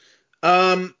fine.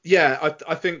 Yeah,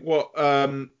 I think what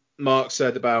Mark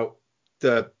said about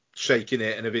the shaking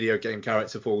it and a video game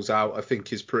character falls out, I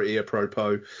think is pretty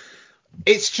apropos.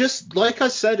 It's just like I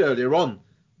said earlier on,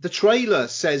 the trailer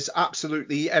says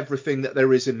absolutely everything that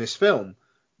there is in this film.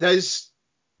 There's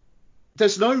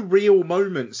no real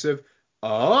moments of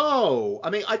I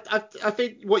mean, I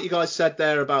think what you guys said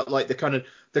there about like the kind of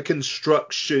the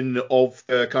construction of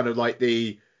kind of like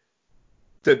the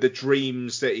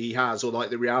dreams that he has, or like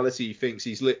the reality he thinks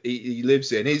he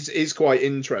lives in, is quite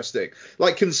interesting.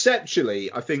 Like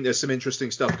conceptually, I think there's some interesting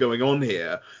stuff going on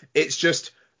here.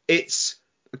 It's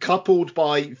coupled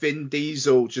by Vin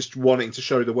Diesel just wanting to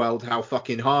show the world how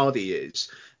fucking hard he is.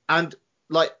 And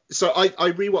like, so I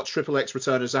rewatched Triple X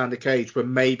Return of Xander Cage for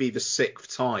maybe the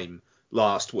 6th time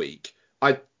last week.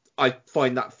 I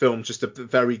find that film just a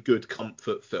very good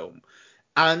comfort film.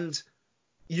 And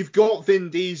you've got Vin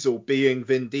Diesel being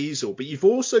Vin Diesel, but you've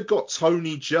also got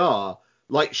Tony Jaa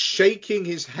like shaking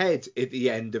his head at the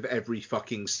end of every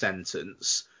fucking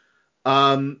sentence.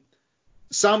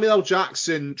 Samuel L.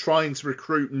 Jackson trying to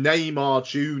recruit Neymar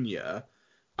Jr.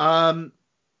 And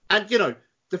you know,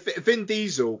 Vin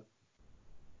Diesel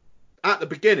at the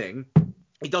beginning,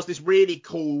 he does this really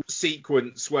cool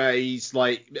sequence where he's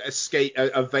like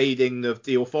evading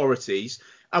the authorities.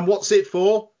 And what's it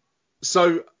for?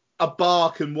 So a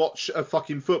bar can watch a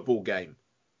fucking football game.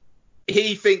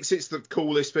 He thinks it's the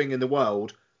coolest thing in the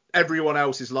world. Everyone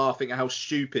else is laughing at how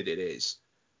stupid it is.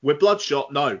 With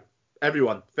Bloodshot, no.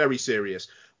 Everyone, very serious.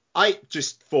 I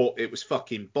just thought it was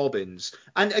fucking bobbins.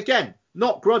 And again,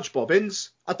 not grudge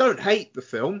bobbins. I don't hate the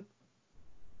film.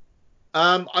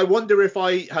 I wonder if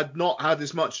I had not had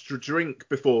as much to drink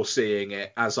before seeing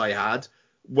it as I had,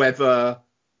 whether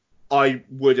I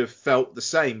would have felt the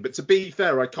same. But to be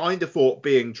fair, I kind of thought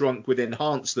being drunk would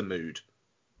enhance the mood.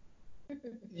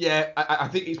 Yeah, I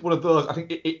think it's one of those. I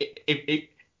think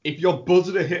if your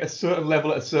buzzer had hit a certain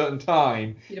level at a certain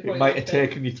time, You'd have it probably might have missed it.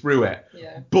 taken you through it.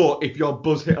 Yeah. But if your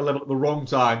buzz hit a level at the wrong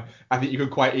time, I think you could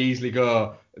quite easily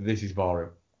go, this is boring.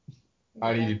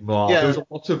 I Yeah. needed more. Yeah. There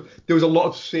was a lot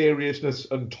of seriousness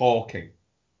and talking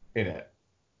in it.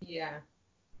 Yeah.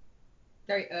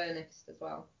 Very earnest as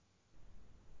well.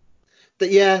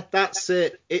 Yeah, that's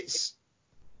it.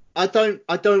 I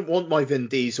don't want my Vin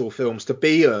Diesel films to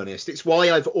be earnest. It's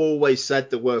why I've always said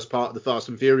the worst part of the Fast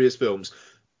and Furious films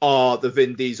are the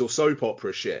Vin Diesel soap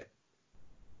opera shit.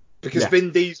 Because Yeah.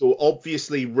 Vin Diesel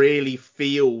obviously really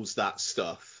feels that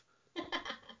stuff.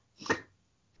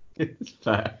 It's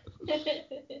fair.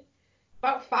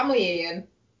 About family, Ian.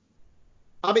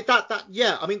 I mean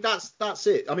that's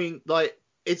it. I mean, like,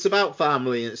 it's about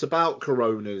family and it's about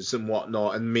Coronas and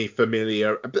whatnot and me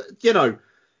familiar. But you know,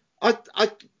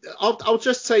 I'll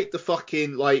just take the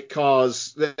fucking like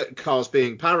cars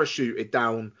being parachuted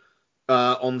down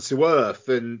onto Earth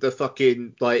and the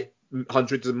fucking like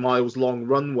hundreds of miles long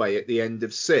runway at the end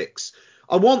of 6.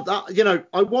 I want that, you know,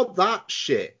 I want that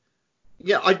shit.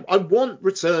 Yeah, I want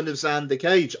Return of Xander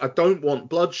Cage. I don't want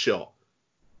Bloodshot.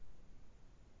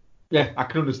 Yeah, I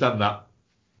can understand that.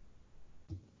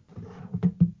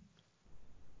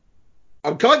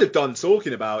 I'm kind of done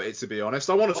talking about it, to be honest.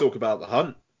 I want to talk about The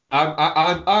Hunt.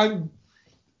 I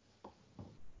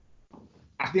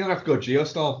think I'll have to go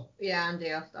Geostorm. Yeah, and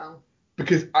Geostorm.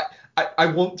 Because I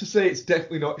want to say it's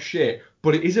definitely not shit,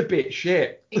 but it is a bit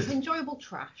shit. It's enjoyable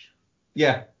trash.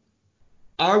 Yeah.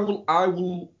 I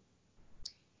will.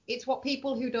 It's what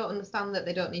people who don't understand that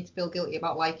they don't need to feel guilty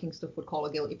about liking stuff would call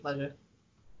a guilty pleasure.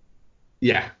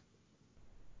 Yeah.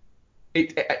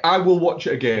 I will watch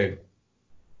it again.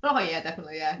 Oh yeah,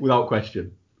 definitely, yeah. Without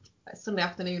question. Like Sunday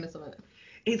afternoon or something.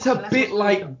 It's Oh, a let's bit watch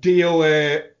like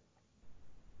DOA.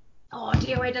 Oh,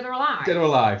 DOA Dead or Alive? Dead or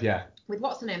Alive, yeah. With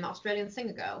what's her name, that Australian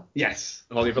singer girl? Yes.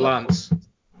 Holly Valance.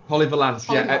 Holly Valance,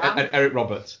 Holly yeah, Valance. and Eric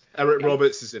Roberts. Eric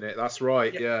Roberts is in it. That's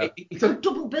right. Yeah. It's a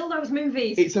Double bill those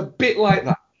movies. It's a bit like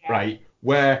that, Yeah. right?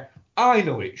 Where I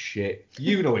know it's shit,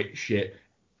 you know it's shit,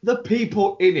 the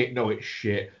people in it know it's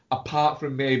shit, apart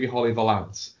from maybe Holly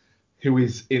Valance, who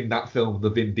is in that film, The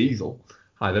Vin Diesel.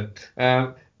 Hi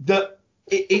then.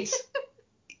 It's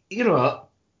you know,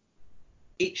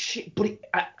 it's shit, but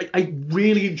I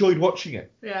really enjoyed watching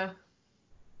it. Yeah.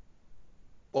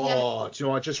 Oh, do you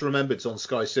know? I just remembered it's on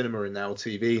Sky Cinema and now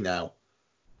TV now.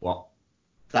 What?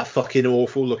 That fucking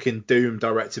awful looking Doom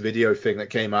direct-to-video thing that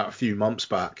came out a few months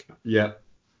back. Yeah.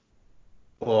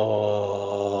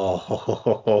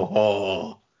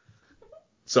 Oh,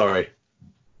 sorry.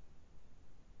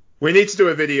 We need to do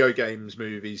a video games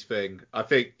movies thing. I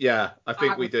think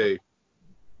we do.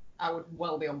 I would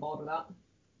well be on board with that.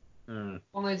 Mm. As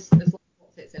long as there's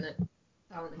what's it's in it.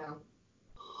 Silent Hill.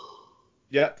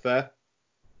 Yeah, fair.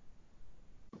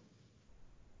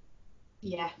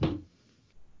 Yeah. Can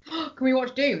we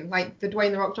watch Doom? Like the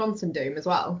Dwayne The Rock Johnson Doom as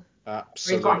well? Where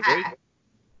he's got Absolutely. hair?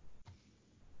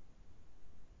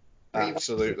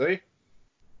 Absolutely.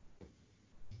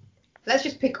 Let's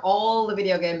just pick all the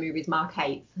video game movies Mark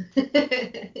hates. That's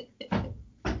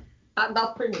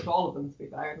pretty much all of them, to be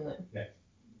fair, isn't it? Yeah.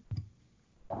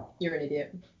 You're an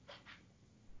idiot.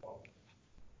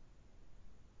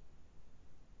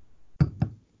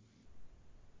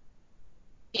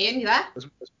 Ian, you there?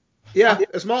 Yeah,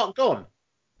 has Mark gone?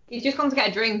 He's just gone to get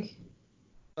a drink.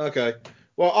 Okay.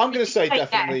 Well, I'm going to say Yeah,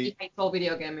 definitely. he hates all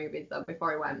video game movies, though,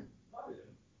 before he went.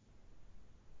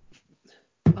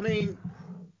 I mean,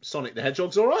 Sonic the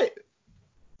Hedgehog's all right.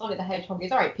 Sonic the Hedgehog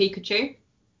is alright. Pikachu.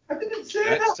 I didn't say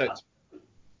Yeah, that.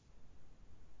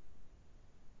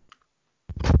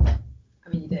 I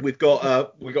mean, you did. we've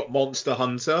got Monster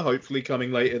Hunter hopefully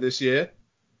coming later this year.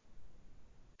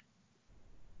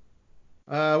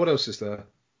 What else is there?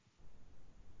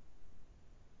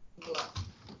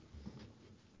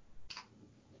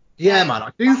 Yeah, man,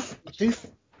 I do.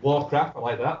 Warcraft, I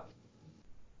like that.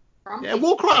 Yeah,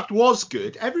 Warcraft was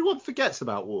good. Everyone forgets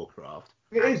about Warcraft.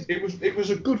 It is. It was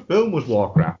a good film, was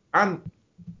Warcraft, and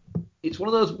it's one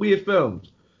of those weird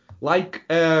films, like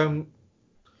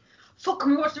Fuck,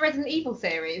 can we watch the Resident Evil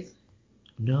series?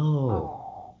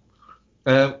 no,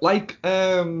 Oh. like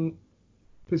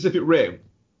Pacific Rim.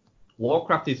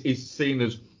 Warcraft is seen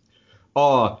as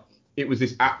it was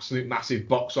this absolute massive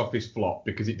box office flop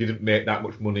because it didn't make that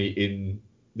much money in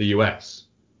the US,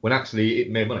 when actually it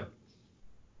made money.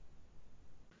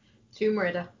 Tomb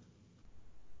Raider.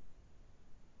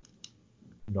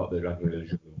 Not the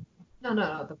religion. No,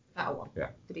 the better one. Yeah.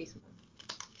 The decent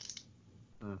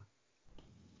one.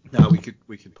 No, we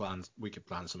could plan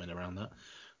something around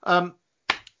that.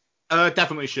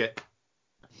 Definitely shit.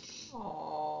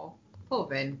 Oh, poor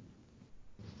Vin.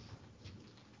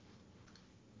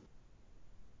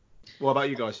 What about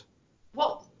you guys?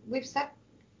 What we've said.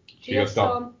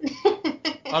 Geostorm.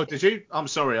 Oh, did you? I'm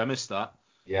sorry, I missed that.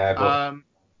 Yeah, but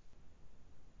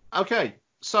Okay,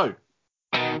 so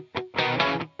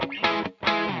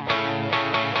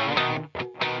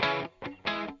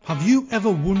Have you ever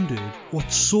wondered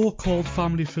what so-called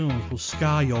family films will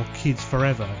scar your kids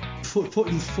forever?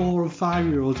 Putting 4 and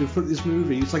 5-year-olds in front of this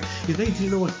movie, it's like, if they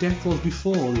didn't know what death was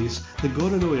before this, they're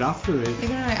going to know it after it. They're going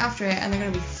to know it after it, and they're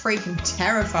going to be freaking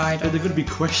terrified. And they're going to be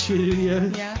questioning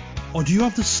you. Yeah. Or do you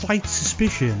have the slight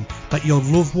suspicion that your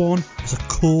loved one has a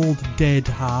cold, dead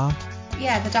heart?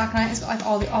 Yeah, The Dark Knight has got like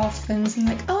all the orphans and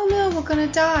like, oh no, we're going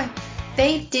to die.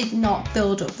 They did not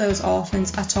build up those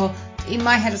orphans at all. In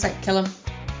my head, it was like, kill them.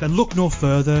 Then look no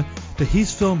further. The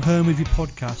His Film Her Movie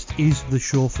podcast is the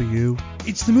show for you.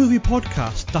 It's the movie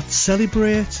podcast that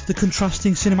celebrates the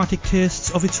contrasting cinematic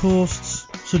tastes of its hosts.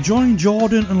 So join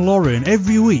Jordan and Lauren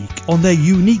every week on their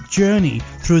unique journey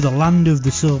through the land of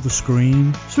the silver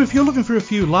screen. So if you're looking for a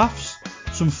few laughs,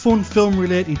 some fun film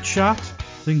related chat,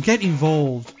 then get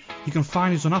involved. You can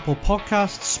find us on Apple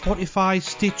Podcasts, Spotify,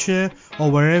 Stitcher,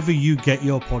 or wherever you get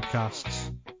your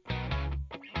podcasts.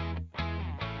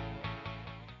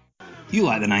 You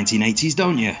like the 1980s,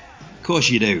 don't you? Of course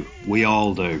you do. We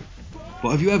all do.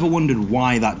 But have you ever wondered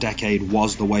why that decade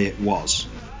was the way it was?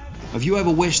 Have you ever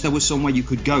wished there was somewhere you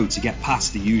could go to get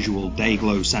past the usual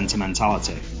day-glow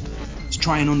sentimentality? To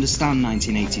try and understand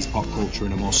 1980s pop culture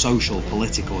in a more social,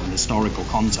 political and historical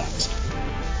context?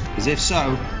 Because if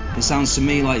so, it sounds to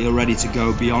me like you're ready to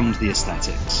go beyond the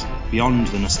aesthetics, beyond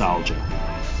the nostalgia.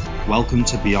 Welcome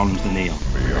to Beyond the Neon.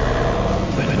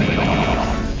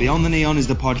 Beyond the Neon is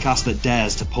the podcast that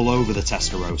dares to pull over the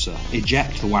Testarossa,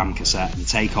 eject the Wham cassette and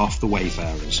take off the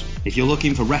Wayfarers. If you're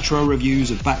looking for retro reviews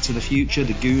of Back to the Future,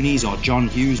 The Goonies or John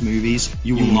Hughes movies,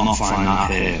 you will not find that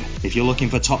here. If you're looking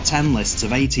for top 10 lists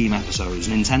of A-Team episodes,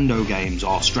 Nintendo games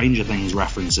or Stranger Things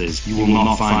references, you will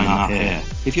not find that here.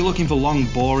 If you're looking for long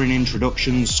boring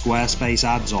introductions, Squarespace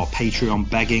ads or Patreon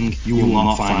begging, you will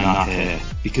not find that here.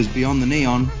 Because Beyond the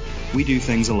Neon, we do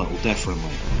things a little differently.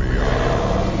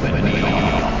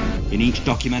 In each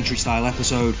documentary-style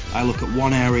episode, I look at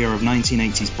one area of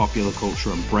 1980s popular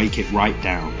culture and break it right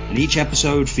down. And each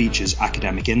episode features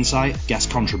academic insight,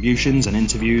 guest contributions and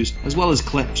interviews, as well as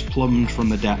clips plumbed from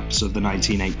the depths of the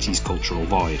 1980s cultural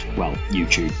void. Well,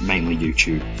 YouTube, mainly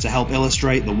YouTube, to help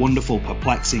illustrate the wonderful,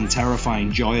 perplexing,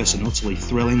 terrifying, joyous and utterly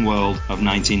thrilling world of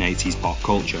 1980s pop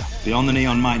culture. Beyond the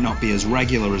Neon might not be as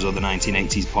regular as other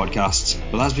 1980s podcasts,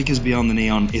 but that's because Beyond the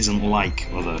Neon isn't like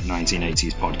other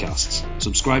 1980s podcasts.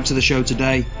 Subscribe to the show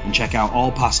today and check out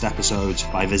all past episodes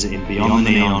by visiting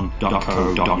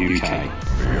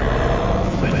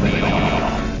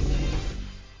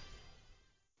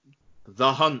beyondtheneon.co.uk.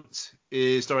 The Hunt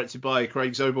is directed by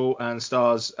Craig Zobel and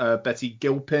stars Betty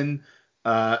Gilpin,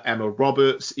 Emma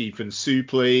Roberts, Ethan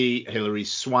Suplee, Hilary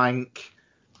Swank,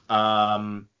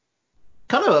 kind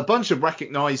of a bunch of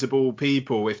recognisable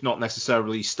people, if not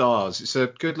necessarily stars. It's a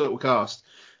good little cast.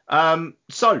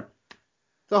 So,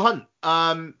 The Hunt.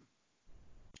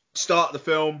 Start of the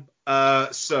film,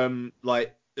 some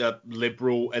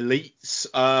liberal elites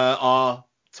are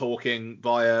talking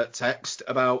via text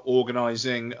about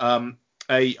organising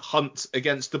a hunt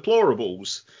against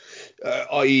deplorables,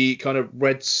 i.e. kind of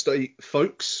red state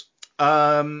folks,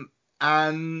 and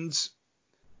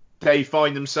they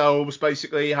find themselves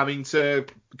basically having to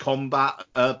combat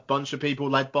a bunch of people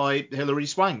led by Hilary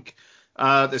Swank.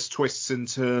 There's twists and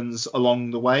turns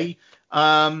along the way.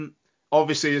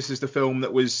 Obviously, this is the film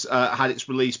that was had its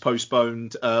release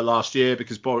postponed last year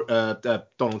because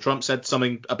Donald Trump said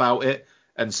something about it,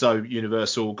 and so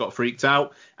Universal got freaked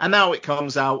out. And now it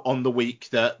comes out on the week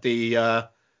that the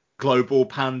global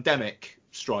pandemic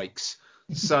strikes.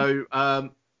 So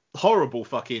horrible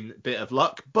fucking bit of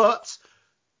luck. But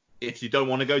if you don't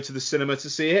want to go to the cinema to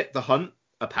see it, The Hunt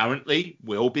apparently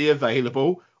will be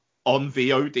available on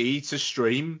VOD to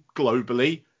stream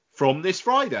globally from this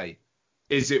Friday.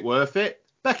 Is it worth it?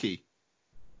 Becky?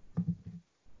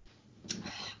 Do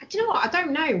you know what? I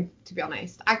don't know, to be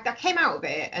honest. I came out of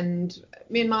it and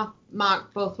me and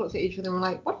Mark both looked at each other and were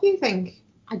like, what do you think?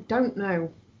 I don't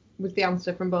know, was the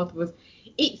answer from both of us.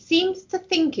 It seems to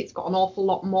think it's got an awful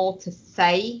lot more to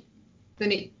say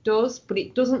than it does, but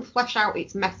it doesn't flesh out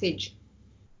its message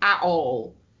at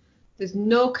all. There's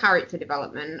no character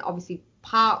development, obviously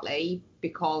partly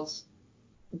because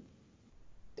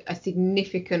a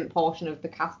significant portion of the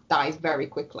cast dies very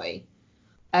quickly.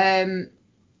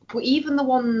 But even the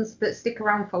ones that stick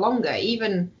around for longer,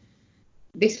 even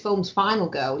this film's final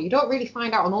girl, you don't really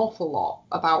find out an awful lot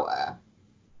about her.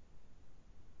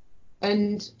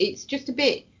 And it's just a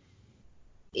bit...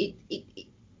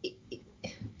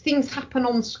 things happen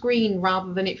on screen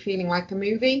rather than it feeling like a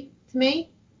movie to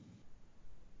me.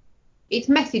 Its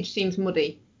message seems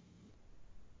muddy.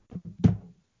 But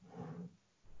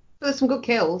there's some good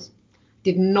kills.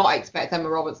 Did not expect Emma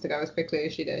Roberts to go as quickly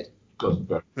as she did.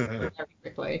 Very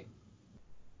quickly.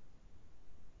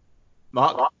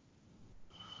 Mark?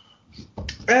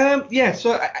 Yeah,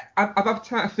 so I've had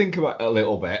time to think about it a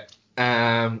little bit.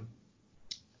 And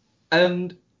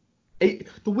the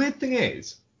weird thing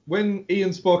is, when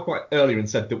Ian spoke quite earlier and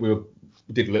said that we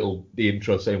did the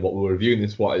intro saying what we were reviewing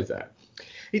this, what is that?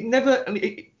 It never,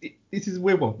 this is a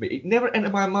weird one for me, it never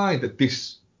entered my mind that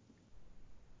this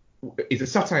is a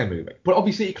satire movie. But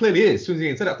obviously it clearly is. As soon as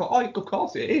Ian said it, I thought, oh, of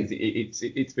course it is.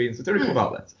 It's being satirical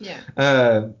about this.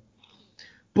 Yeah.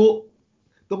 But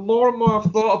the more and more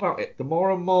I've thought about it, the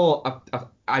more and more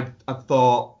I've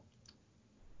thought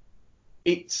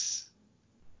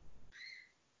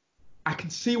I can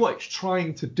see what it's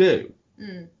trying to do.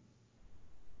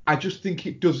 I just think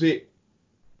it does it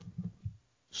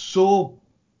so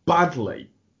badly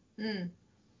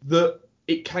that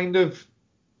it kind of,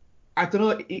 I don't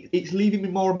know, it's leaving me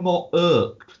more and more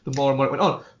irked the more and more it went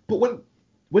on. But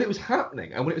when it was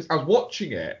happening and I was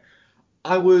watching it,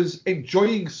 I was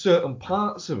enjoying certain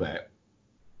parts of it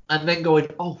and then going,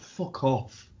 oh, fuck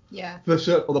off. Yeah. For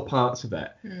certain other parts of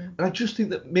it. And I just think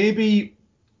that maybe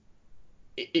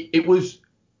it was,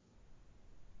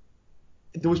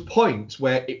 there was points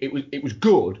where it was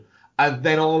good, and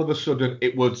then all of a sudden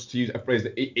it was, to use a phrase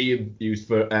that Ian used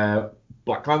for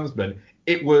Black Klansman,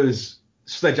 it was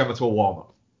sledgehammer to a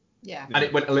warm-up. Yeah. And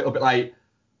it went a little bit like,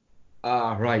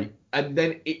 right. And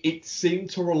then it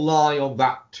seemed to rely on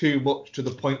that too much to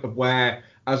the point of where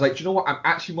I was like, do you know what? I'm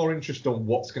actually more interested on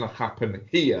what's going to happen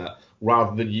here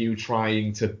rather than you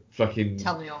trying to fucking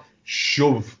tell me off.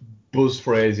 Shove buzz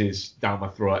phrases down my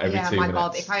throat every 2 minutes. Yeah, my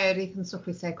God, if I heard Ethan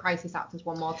Suplee say crisis actors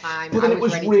one more time, but then I it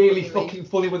was ready really to fucking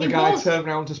funny when the guy turned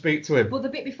around to speak to him. But the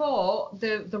bit before,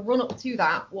 the run up to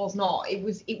that was not. It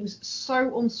was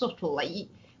so unsubtle. Like,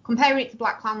 comparing it to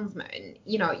Black Klansman,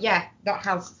 you know, yeah, that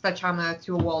has sledgehammer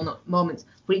to a walnut moments,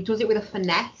 but it does it with a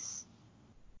finesse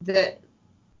that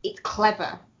it's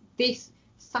clever. This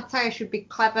satire should be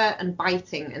clever and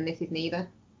biting, and this is neither.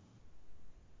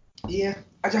 Yeah,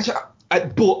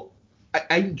 but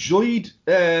I enjoyed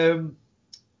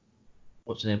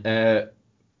what's her name,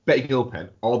 Betty Gilpin,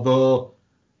 although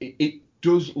it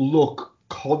does look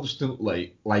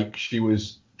constantly like she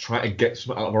was trying to get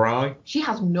something out of her eye. She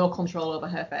has no control over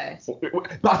her face.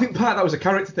 But I think part of that was a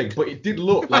character thing, but it did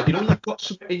look like, you know, you've got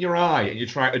something in your eye and you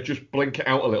try to just blink it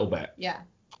out a little bit. Yeah.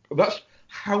 That's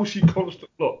how she constantly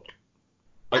looked.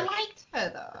 I liked her,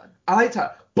 though. I liked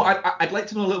her, but I'd like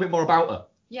to know a little bit more about her.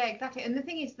 Yeah, exactly. And the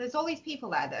thing is, there's all these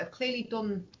people there that have clearly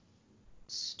done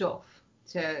stuff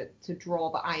to draw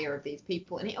the ire of these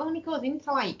people, and it only goes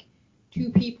into like 2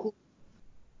 people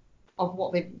of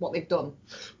what they've done.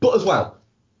 But as well,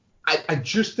 I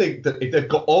just think that if they've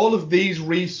got all of these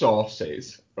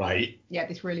resources, right? Yeah,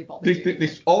 this really bothers you.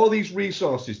 All of these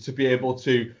resources to be able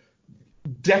to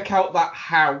deck out that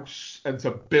house and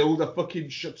to build a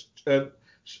fucking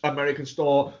American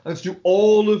store and to do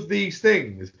all of these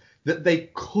things, that they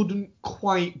couldn't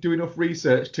quite do enough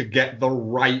research to get the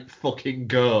right fucking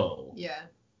girl. Yeah.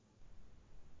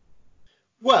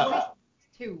 Well,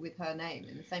 2 with her name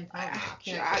in the same time.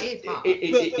 It's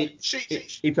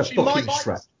a fucking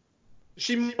stretch.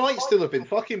 She might still have been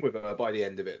fucking with her by the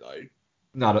end of it, though.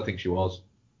 No, I don't think she was.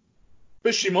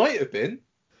 But she might have been.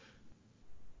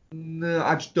 No,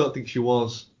 I just don't think she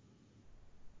was.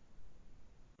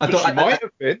 She might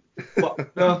have been.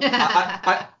 But, no,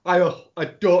 I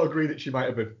don't agree that she might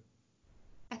have been.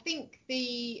 I think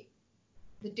the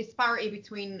disparity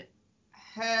between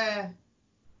her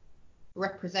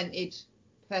represented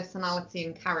personality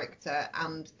and character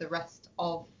and the rest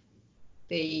of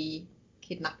the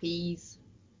kidnappees'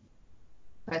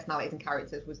 personalities and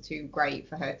characters was too great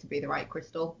for her to be the right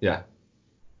Crystal. Yeah.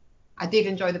 I did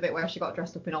enjoy the bit where she got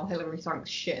dressed up in all Hilary Swank's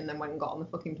shit and then went and got on the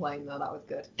fucking plane, though. That was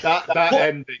good. That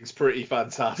ending's pretty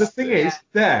fantastic. The thing is,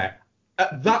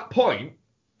 at that point,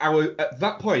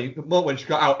 the moment when she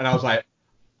got out, and I was like,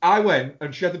 I went,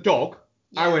 and she had the dog,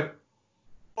 I went,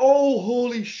 oh,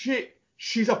 holy shit,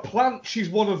 she's a plant, she's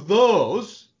one of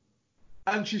those,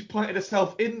 and she's planted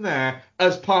herself in there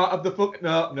as part of the fuck.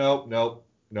 No,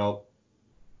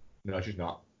 she's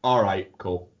not. All right,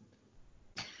 cool.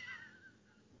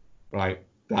 Right,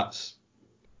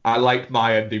 I liked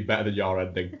my ending better than your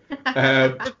ending.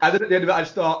 And then at the end of it, I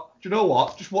just thought, do you know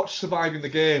what? Just watch Surviving the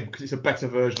Game, because it's a better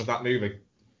version of that movie.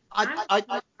 I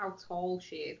like how tall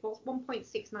she is. What's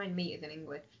 1.69 metres in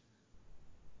English?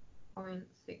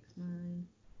 0.69.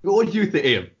 What do you think,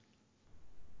 Ian?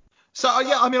 So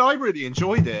yeah, I mean, I really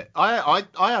enjoyed it. I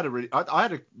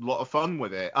had a lot of fun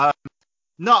with it.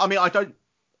 No, I mean, I don't.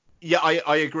 Yeah,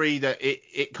 I agree that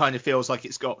it kind of feels like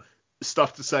it's got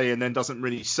stuff to say and then doesn't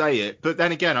really say it. But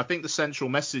then again, I think the central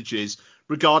message is,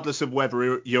 regardless of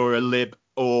whether you're a lib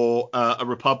or a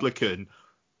Republican,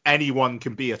 anyone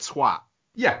can be a twat.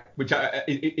 Yeah, which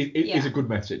is a good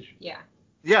message. Yeah.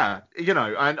 Yeah, you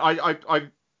know, and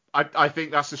I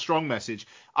think that's a strong message.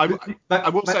 I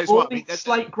will say as well. The only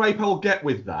slight gripe I'll get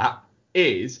with that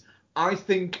is I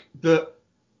think that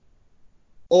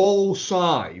all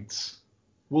sides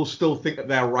will still think that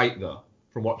they're right though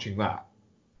from watching that.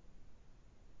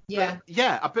 Yeah.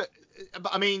 Yeah, but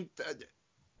I mean,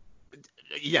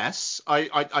 yes,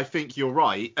 I think you're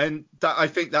right, and I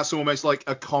think that's almost like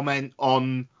a comment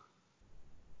on.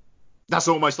 That's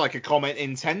almost like a comment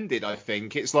intended. I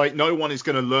think it's like no one is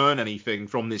going to learn anything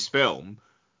from this film,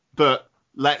 but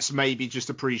let's maybe just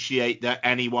appreciate that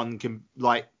anyone can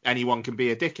be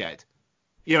a dickhead.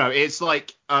 You know, it's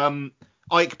like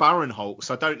Ike Barinholtz.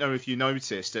 I don't know if you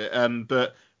noticed it,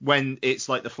 but when it's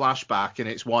like the flashback and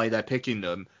it's why they're picking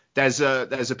them, there's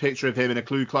a picture of him in a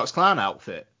Ku Klux Klan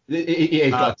outfit.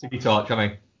 He's got a tiki torch,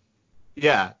 hasn't he?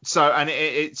 Yeah. So and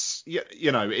it's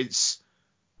you know it's.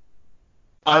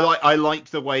 I like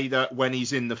the way that when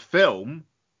he's in the film,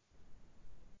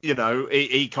 you know,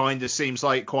 he kind of seems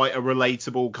like quite a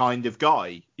relatable kind of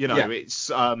guy. You know, it's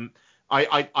I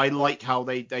like how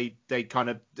they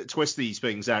kind of twist these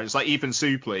things out. It's like Ethan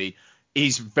Suplee,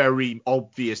 he's very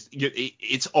obvious.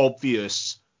 It's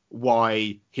obvious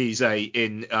why he's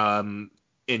in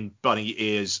Bunny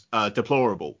Ears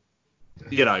deplorable.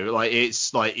 You know, like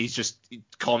it's like he's just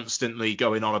constantly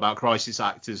going on about crisis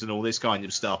actors and all this kind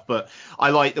of stuff. But I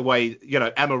like the way, you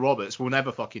know, Emma Roberts will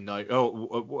never fucking know. Oh,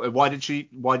 why did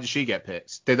she get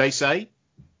picked? Did they say?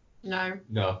 No.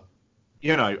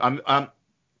 You know,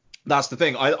 that's the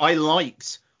thing. I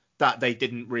liked that they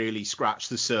didn't really scratch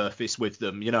the surface with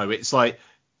them. You know, it's like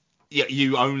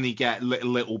you only get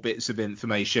little bits of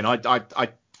information. I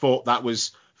thought that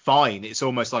was fine. It's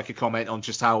almost like a comment on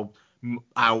just how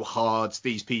hard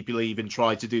these people even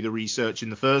tried to do the research in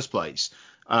the first place.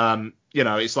 You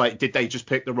know, it's like, did they just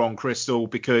pick the wrong crystal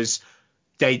because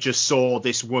they just saw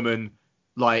this woman,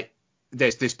 like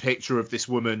there's this picture of this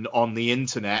woman on the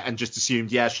internet and just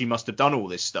assumed, yeah, she must have done all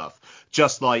this stuff.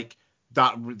 Just like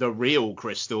that, the real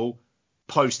crystal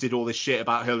posted all this shit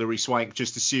about Hilary Swank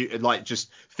just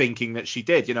thinking that she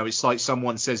did. You know, it's like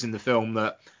someone says in the film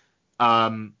that,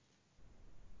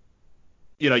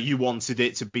 you know, you wanted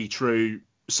it to be true,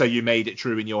 so you made it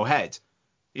true in your head.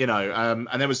 You know,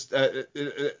 and there was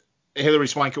Hilary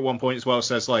Swank at one point as well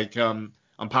says, like, I'm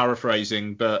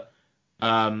paraphrasing, but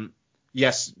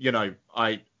yes, you know,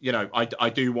 I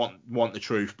do want the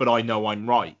truth, but I know I'm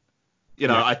right. You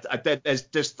know, yeah. There's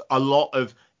just a lot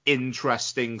of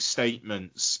interesting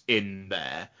statements in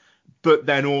there, but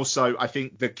then also I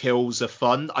think the kills are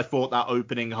fun. I thought that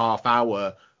opening half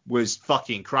hour was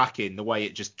fucking cracking, the way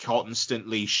it just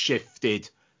constantly shifted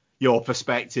your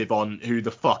perspective on who the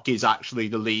fuck is actually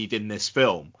the lead in this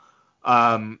film.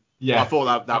 I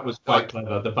thought that was quite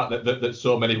clever. The fact that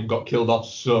so many of them got killed off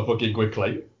so fucking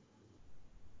quickly.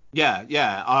 Yeah.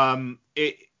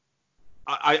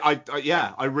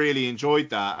 I really enjoyed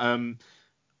that.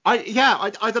 I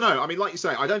don't know. I mean, like you say,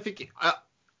 I don't think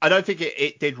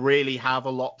it did really have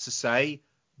a lot to say,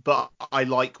 but I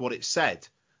like what it said.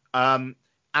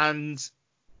 And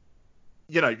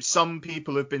you know, some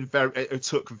people have been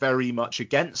took very much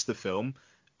against the film,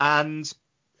 and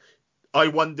I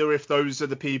wonder if those are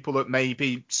the people that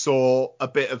maybe saw a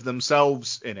bit of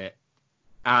themselves in it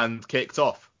and kicked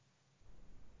off.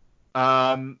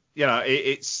 You know,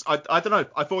 it's I don't know.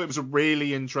 I thought it was a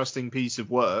really interesting piece of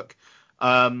work,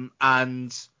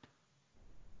 and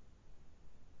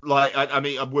like I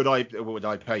mean, would I pay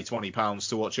 £20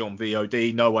 to watch it on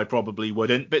VOD? No, I probably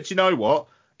wouldn't. But you know what?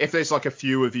 If there's like a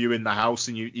few of you in the house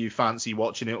and you fancy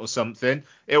watching it or something,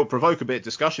 it'll provoke a bit of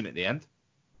discussion at the end.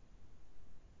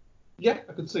 Yeah,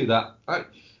 I could see that. I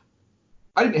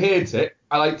didn't hate it.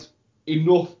 I liked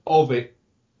enough of it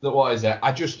that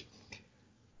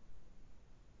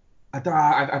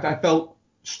I felt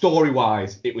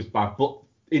story-wise it was bad, but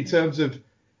in terms of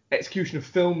execution of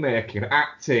filmmaking,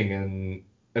 acting, and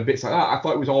bits like that, I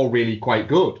thought it was all really quite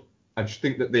good. I just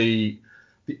think that the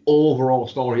overall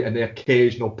story and the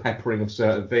occasional peppering of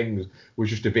certain things was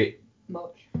just a bit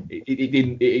much.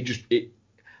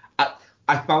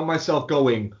 I found myself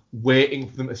waiting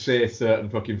for them to say certain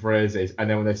fucking phrases, and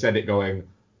then when they said it, going,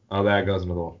 oh, there goes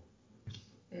another one.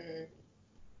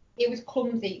 It was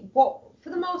clumsy. For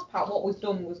the most part, what was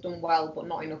done well, but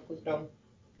not enough was done.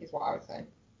 is what I would say.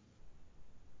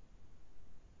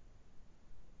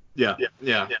 Yeah.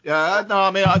 No,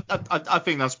 I mean, I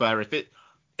think that's fair. If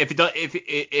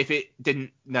it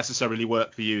didn't necessarily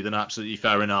work for you, then absolutely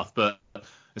fair enough. But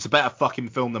it's a better fucking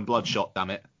film than Bloodshot, damn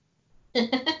it.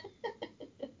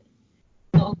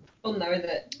 Not fun though, is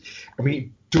it? I mean,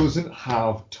 it doesn't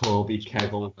have Toby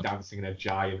Kebbell dancing in a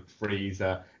giant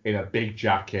freezer in a big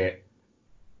jacket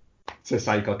to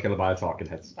Psycho Killer by the Talking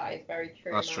Heads. That is very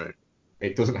true. That's man. true.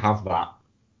 It doesn't have that.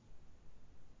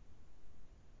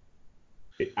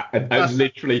 And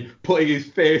literally putting his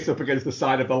face up against the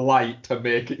side of the light to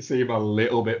make it seem a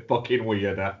little bit fucking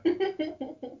weirder.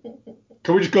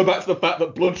 Can we just go back to the fact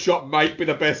that Bloodshot might be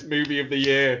the best movie of the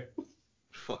year?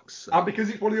 Fuck's sake. And because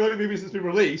it's one of the only movies that's been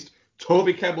released,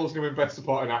 Toby Kebbell's going to win Best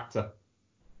Supporting Actor.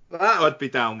 That I'd be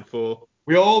down for.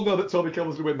 We all know that Toby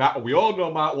Kebbell's going to win that, and we all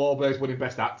know Mark Wahlberg's winning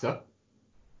Best Actor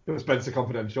for Spencer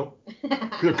Confidential.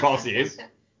 Because of course he is.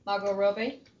 Margot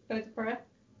Robbie, Birds of Prey.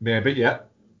 Maybe, yeah.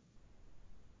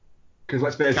 Because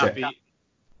let's face it.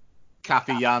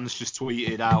 Kathy Jans just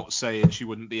tweeted out saying she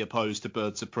wouldn't be opposed to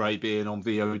Birds of Prey being on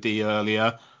VOD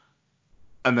earlier.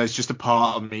 And there's just a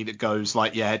part of me that goes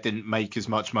like, yeah, it didn't make as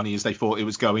much money as they thought it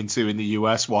was going to in the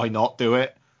US. Why not do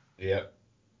it? Yeah.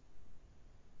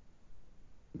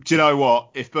 Do you know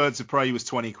what? If Birds of Prey was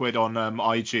 20 quid on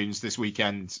iTunes this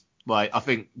weekend, like I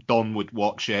think Don would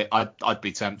watch it. I'd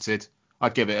be tempted.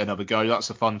 I'd give it another go.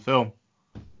 That's a fun film.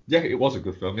 Yeah, it was a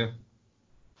good film, yeah.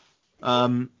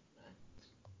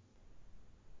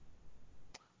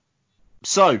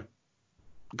 So,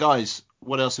 guys,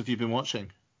 what else have you been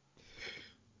watching?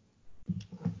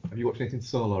 Have you watched anything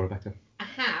solo, Rebecca? I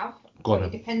have. Go on but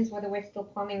it then. depends whether we're still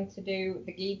planning to do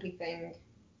the Ghibli thing.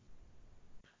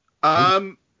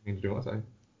 You need to do what I say.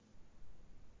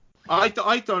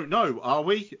 I don't know. Are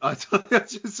we?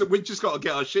 We just got to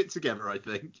get our shit together, I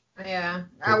think. Yeah.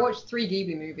 I watched 3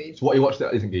 Ghibli movies. So what you watched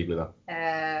that isn't Ghibli,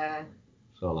 though?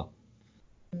 Solo.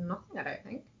 Nothing, I don't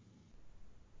think.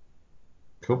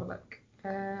 Cool. Have a look.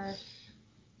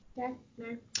 Yeah,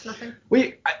 no, nothing.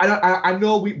 I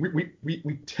know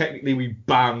we technically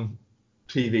ban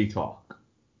TV talk,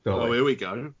 don't we? Here we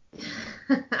go.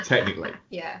 Technically.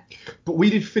 Yeah. But we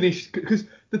did finish, because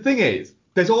the thing is,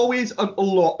 there's always a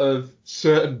lot of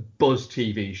certain buzz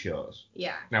TV shows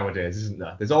Yeah. nowadays, isn't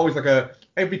there? There's always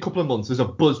every couple of months, there's a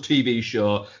buzz TV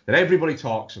show that everybody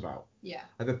talks about. Yeah.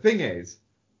 And the thing is,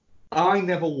 I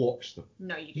never watched them.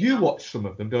 No, you do You not. watch some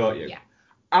of them, don't you? Yeah.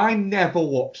 I never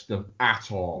watched them at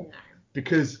all. No.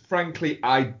 Because, frankly,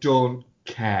 I don't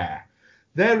care.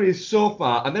 There is so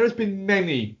far, and there has been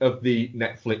many of the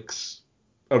Netflix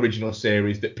original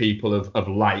series that people have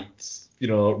liked, you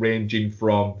know, ranging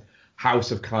from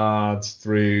House of Cards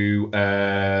through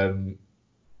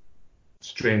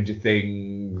Stranger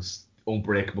Things,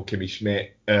 Unbreakable Kimmy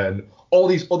Schmidt, and all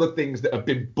these other things that have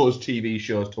been buzz TV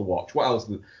shows to watch. What else?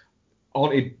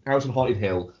 House on Haunted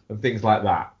Hill and things like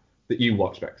that you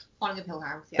watch, Bex. Haunting of Hill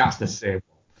House, yeah. That's the same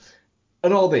one.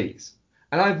 And all these.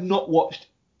 And I've not watched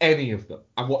any of them.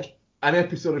 I've watched an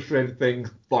episode of Stranger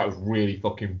Things, thought it was really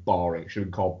fucking boring. Should have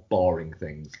been called Boring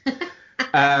Things.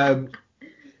 I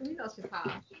think that's just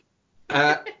harsh.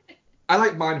 I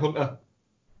like Mindhunter.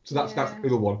 So that's the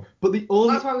other one. But the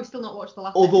only That's why we've still not watched the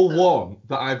last other episode. one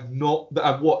that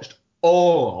I've watched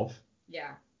all of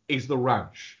Yeah. is The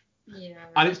Ranch. Yeah.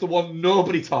 And it's the one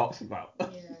nobody talks about. Yeah.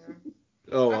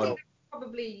 Oh, I well. think that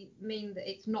probably mean that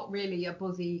it's not really a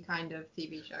buzzy kind of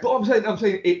TV show. But I'm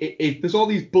saying there's all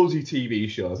these buzzy TV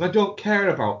shows, and I don't care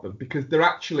about them because they're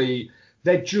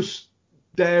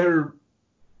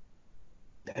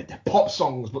pop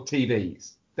songs but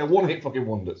TVs. They're one-hit fucking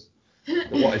wonders.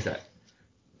 What is that?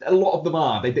 A lot of them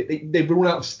are. They run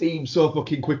out of steam so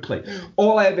fucking quickly.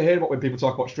 All I ever hear about when people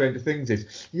talk about Stranger Things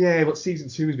is, yeah, but season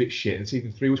 2 was a bit shit and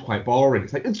season 3 was quite boring.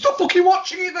 It's like, then stop fucking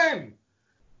watching it then!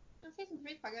 Season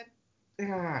 3 is quite good.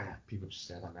 Yeah, people just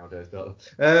say that nowadays, don't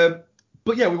they?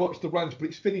 But yeah, we watched The Ranch, but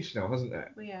it's finished now, hasn't it?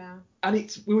 Yeah.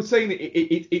 And we were saying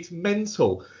it's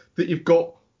mental that you've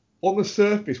got on the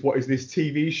surface what is this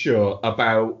TV show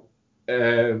about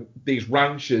these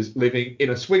ranchers living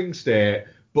in a swing state,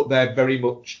 but they're very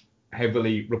much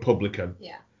heavily Republican.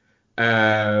 Yeah.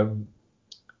 And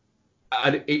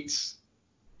it's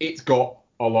got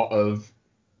a lot of,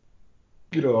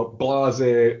 you know,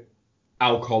 blasé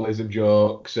alcoholism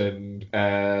jokes and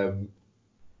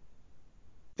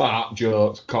fart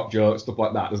jokes, cock jokes, stuff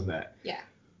like that, doesn't it? Yeah.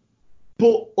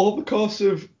 But over the course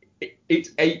of its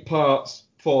 8 parts,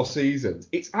 4 seasons,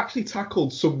 it's actually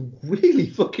tackled some really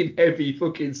fucking heavy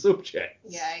fucking subjects.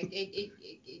 Yeah, it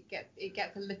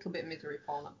gets a little bit misery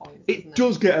porn at points. It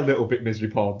does get a little bit misery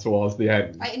porn towards the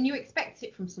end. And you expect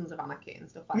it from Sons of Anarchy and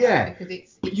stuff like Yeah, that because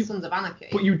it's Sons of Anarchy.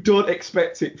 But you don't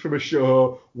expect it from a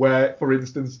show where, for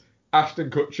instance, Ashton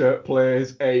Kutcher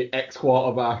plays a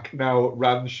ex-quarterback, now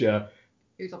Ransha,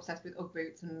 who's obsessed with Ugg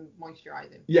boots and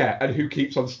moisturising. Yeah, and who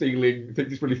keeps on stealing,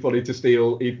 thinks it's really funny to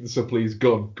steal Ethan Suplee's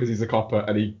gun because he's a copper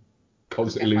and he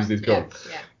constantly loses his gun.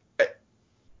 Yeah.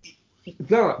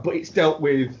 That, but it's dealt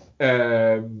with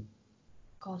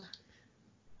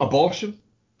abortion.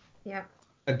 Yeah.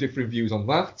 And different views on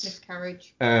that.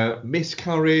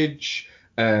 Miscarriage.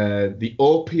 The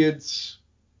opiates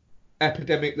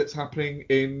epidemic that's happening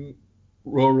in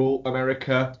rural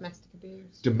America.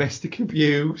 Domestic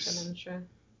abuse.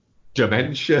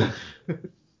 Dementia.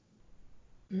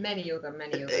 Many other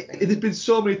things. There's been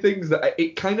so many things that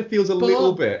it kind of feels a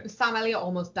little bit. Sam Elliott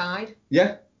almost died.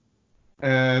 Yeah.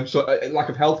 So lack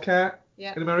of healthcare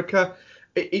in America.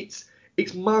 It's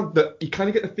mad that you kind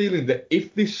of get the feeling that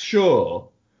if this show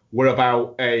were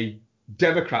about a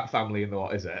Democrat family in the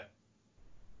what is it?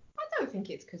 I don't think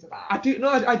it's because of that. I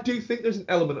do think there's an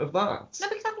element of that. No,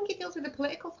 because I think it deals with the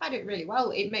political side of it really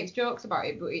well. It makes jokes about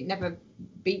it, but it never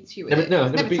beats you with it. It's never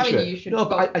never beats telling you should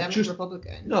vote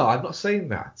Republican. No, I'm not saying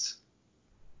that.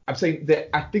 I'm saying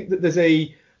that I think that there's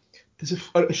a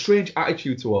strange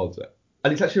attitude towards it.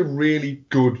 And it's actually a really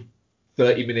good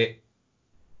 30-minute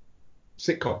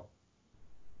sitcom.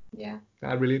 Yeah.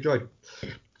 I really enjoyed.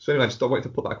 So anyway, I just wanted to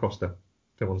put that across there.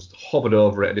 If anyone's hovered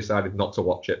over it and decided not to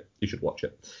watch it, you should watch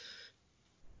it.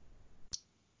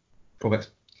 Comics.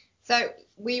 So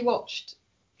we watched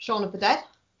Shaun of the Dead.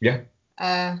 Yeah.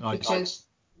 Because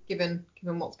given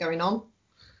what's going on.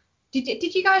 Did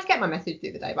you guys get my message the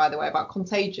other day, by the way, about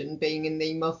Contagion being in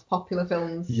the most popular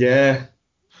films? Yeah.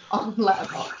 On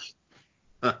Letterboxd.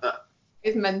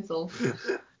 It's mental.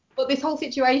 But this whole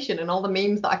situation and all the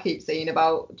memes that I keep seeing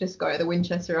about just going to the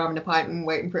Winchester having a pint and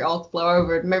waiting for it all to blow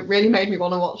over really made me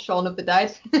want to watch Shaun of the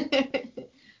Dead. And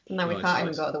now we can't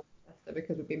even go to the Winchester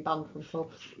because we've been banned from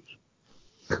pubs.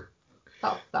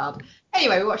 That's sad.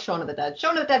 Anyway, we watched Shaun of the Dead.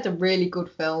 Shaun of the Dead's a really good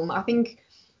film. I think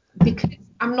because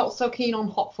I'm not so keen on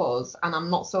Hot Fuzz and I'm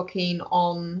not so keen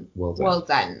on World's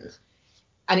End.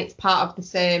 And it's part of the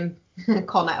same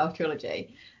Cornetto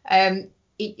trilogy.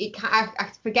 I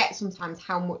forget sometimes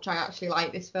how much I actually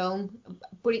like this film,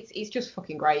 but it's just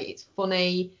fucking great. It's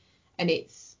funny, and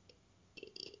it's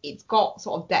got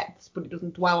sort of depths, but it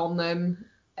doesn't dwell on them.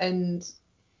 And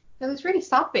there's really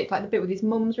sad bits, like the bit with his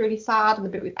mum's really sad, and the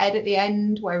bit with Ed at the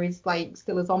end where he's like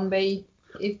still a zombie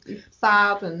is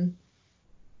sad. And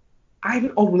I have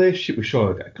an odd relationship with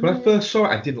Shaun of the Dead. When I first saw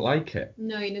it, I didn't like it.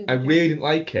 No, you didn't. I really didn't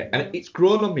like it, and it's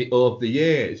grown on me over the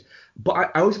years. But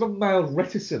I always have a mild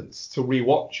reticence to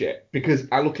rewatch it because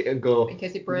I look at it and go,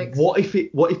 because it breaks. What if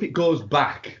it goes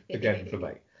back again for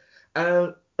me?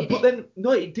 But then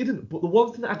no, it didn't. But the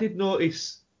one thing that I did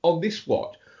notice on this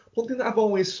watch, one thing that I've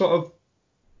always sort of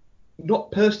not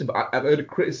personally, but I've heard a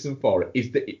criticism for it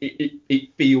is that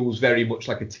it feels very much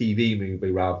like a TV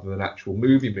movie rather than an actual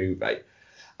movie.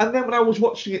 And then when I was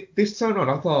watching it this time around,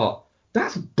 I thought,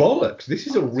 that's bollocks. This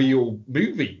is a real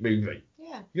movie.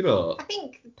 Yeah. You know. I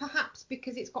think perhaps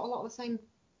because it's got a lot of the same,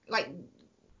 like,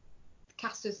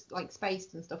 cast as like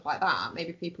spaced and stuff like that.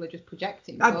 Maybe people are just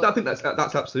projecting. I think that's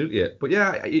absolutely it. But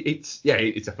yeah, it's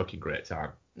a fucking great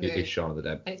time. Yeah. It's Shaun of the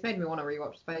Dead. And it's made me want to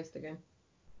rewatch Spaced again.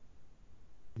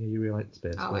 Yeah, you really like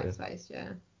Spaced. I like Spaced,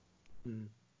 yeah.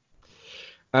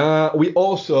 We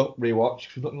also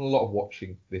rewatched. We've not done a lot of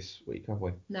watching this week, have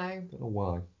we? No. Don't know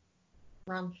why.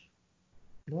 Ranch.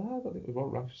 No, I don't think we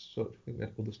wrote Ranch. So I think we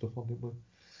had other stuff on, didn't we?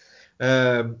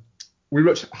 We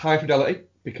watched High Fidelity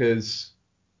because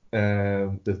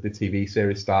the TV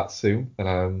series starts soon, and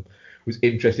I was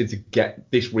interested to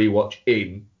get this rewatch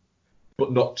in,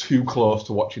 but not too close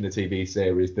to watching the TV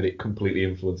series that it completely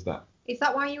influenced that. Is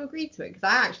that why you agreed to it? Because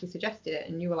I actually suggested it,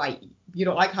 and you were like, you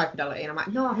don't like High Fidelity. And I'm like,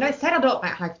 no, I've never said I don't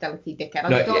like High Fidelity, dickhead. I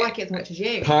just don't like it as much as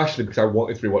you. Partially because I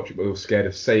wanted to rewatch it, but I was scared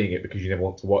of saying it because you never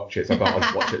want to watch it. So I thought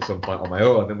I'd watch it at some point on my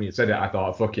own. And then when you said it, I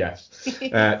thought, fuck yes.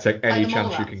 Take any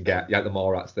chance you can get. Yeah, the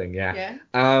Mallrats thing, yeah.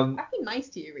 I've been nice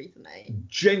to you recently.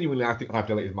 Genuinely, I think High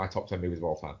Fidelity is my top 10 movies of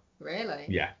all time. Really?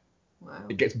 Yeah. Wow.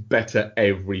 It gets better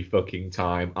every fucking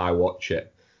time I watch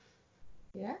it.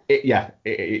 Yeah.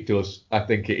 It does. I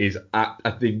think it is.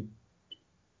 I think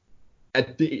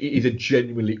it is a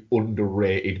genuinely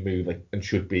underrated movie and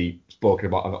should be spoken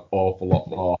about an awful lot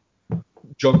more.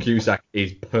 John Cusack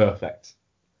is perfect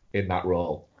in that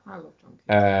role. I love John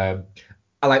Cusack.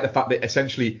 I like the fact that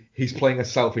essentially he's playing a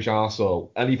selfish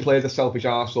arsehole, and he plays a selfish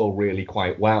arsehole really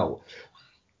quite well.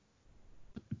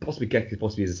 possibly Gex,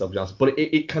 possibly is something else, but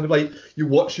it kind of like you're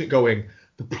watching it going.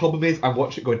 The problem is, I'm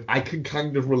watching it going. I can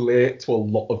kind of relate to a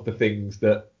lot of the things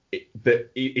that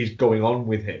is going on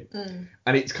with him,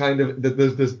 and it's kind of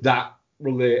there's that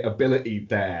relatability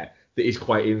there that is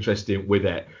quite interesting with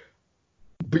it.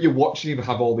 But you're watching him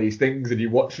have all these things, and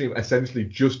you're watching him essentially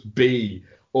just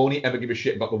only ever give a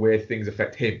shit about the way things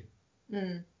affect him.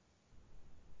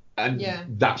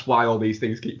 And that's why all these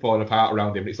things keep falling apart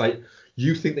around him. It's like,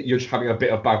 you think that you're just having a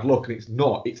bit of bad luck, and it's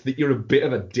not. It's that you're a bit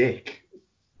of a dick.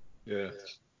 Yeah.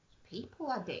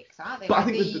 People are dicks, aren't they? But I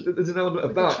think there's an element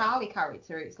of that. The Charlie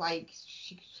character, it's like,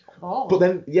 she got bored. But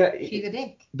then, she's a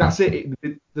dick. That's it.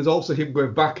 There's also him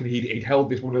going back, and he'd held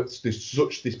this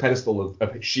pedestal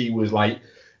of she was like,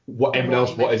 what everyone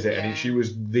else, what is it? And she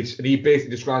was this, and he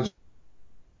basically describes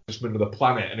of the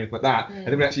planet and everything like that. And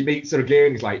then when he actually meets her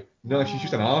again, he's like, no, she's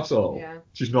just an arsehole. Yeah.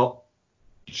 She's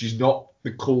not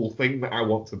the cool thing that I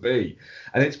want to be.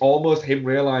 And it's almost him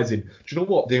realizing, do you know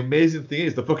what? The amazing thing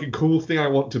is, the fucking cool thing I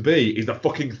want to be is the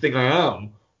fucking thing I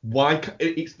am.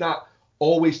 It's that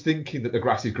always thinking that the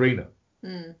grass is greener.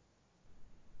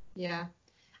 Yeah.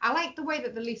 I like the way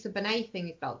that the Lisa Bonet thing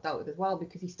is dealt with as well,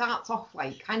 because he starts off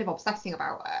like kind of obsessing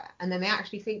about her, and then they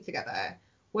actually sleep together,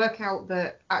 work out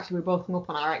that actually we're both hung up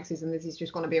on our exes and this is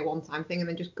just going to be a one-time thing, and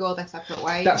then just go their separate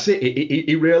ways. That's it.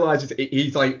 He realises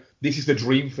he's like, this is the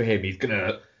dream for him. He's going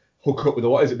to hook up with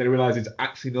what is it, and then he realises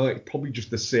actually no, it's probably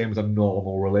just the same as a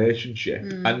normal relationship.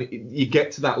 And you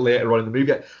get to that later on in the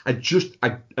movie.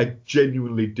 I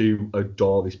genuinely do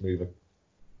adore this movie.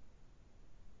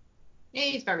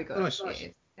 It is very good. Nice. It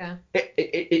is. Yeah.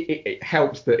 It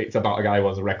helps that it's about a guy who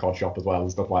owns a record shop as well and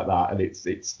stuff like that, and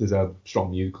there's a strong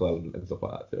musical element and stuff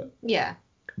like that to it. Yeah.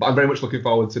 But I'm very much looking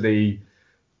forward to the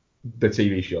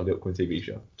TV show, the upcoming TV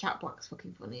show. Jack Black's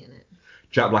fucking funny in it.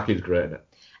 Jack Black is great in it.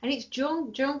 And it's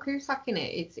Joan Cusack in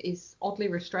it. It's oddly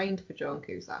restrained for Joan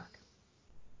Cusack.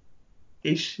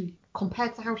 Is she?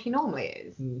 Compared to how she normally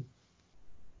is.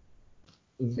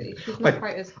 So she's I not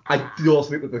quite as... I do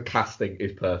also think that the casting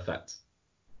is perfect.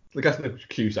 The casting of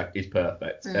Cusack is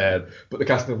perfect, but the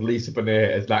casting of Lisa Bonet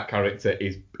as that character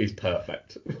is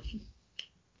perfect.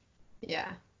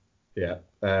 Yeah. Yeah.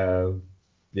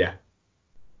 Yeah.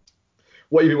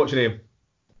 What have you been watching, Ian?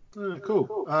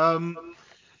 Cool.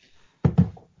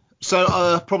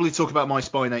 So probably talk about My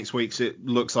Spy next week. So it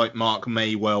looks like Mark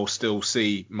may well still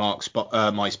see My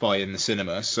Spy in the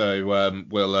cinema. So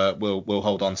we'll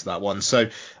hold on to that one. So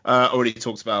already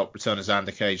talked about Return of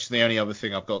Xander Cage. The only other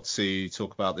thing I've got to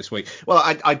talk about this week. Well,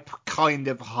 I kind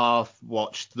of half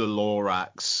watched the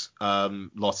Lorax.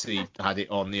 Lottie had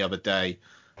it on the other day.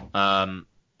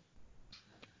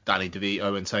 Danny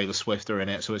DeVito and Taylor Swift are in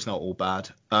it, so it's not all bad.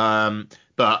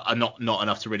 But not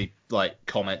enough to really like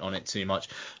comment on it too much.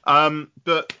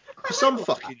 But for some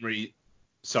fucking reason,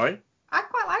 sorry. I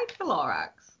quite liked the Lorax.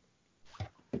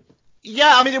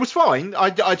 Yeah, I mean it was fine.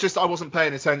 I wasn't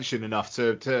paying attention enough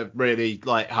to really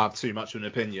like have too much of an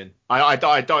opinion. I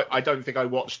don't think I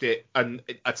watched it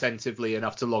attentively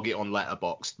enough to log it on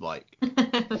Letterboxd. Like.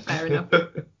 Fair enough.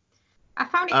 I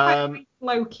found it quite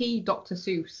low-key Dr.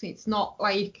 Seuss. It's not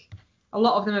like... A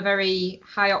lot of them are very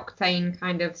high-octane,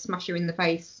 kind of smash you in the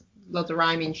face, loads of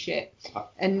rhyming shit.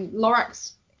 And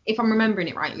Lorax, if I'm remembering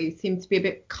it rightly, seemed to be a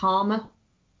bit calmer.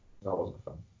 That wasn't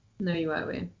a fan. No, you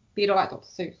weren't, Ian. But you don't like Dr.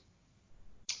 Seuss.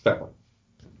 Fair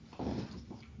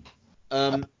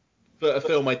point. But a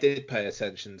film I did pay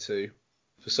attention to,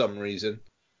 for some reason,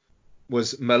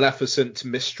 was Maleficent,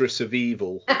 Mistress of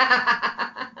Evil.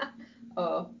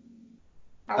 Oh.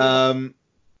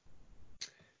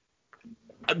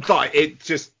 But it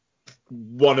just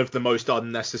one of the most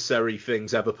unnecessary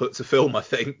things ever put to film, I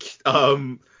think.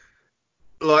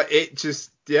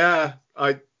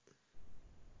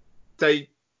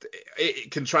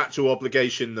 Contractual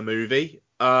obligation, the movie.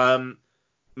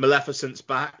 Maleficent's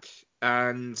back,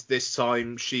 and this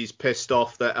time she's pissed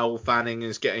off that Elle Fanning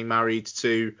is getting married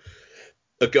to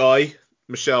a guy.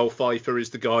 Michelle Pfeiffer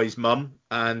is the guy's mum,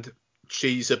 and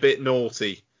she's a bit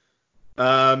naughty.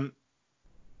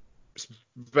 It's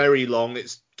very long.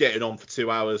 It's getting on for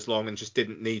 2 hours long and just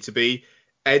didn't need to be.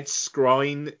 Ed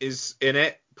Skrein is in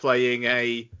it, playing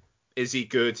a is he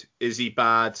good, is he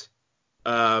bad,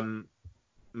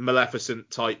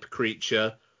 Maleficent type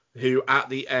creature, who at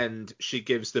the end she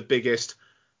gives the biggest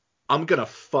I'm gonna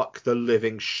fuck the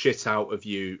living shit out of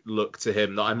you look to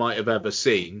him that I might have ever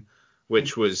seen,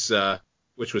 which was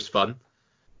fun.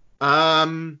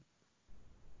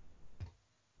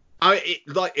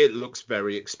 It looks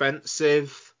very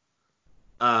expensive.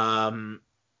 The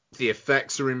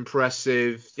effects are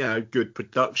impressive. Good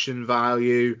production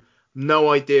value.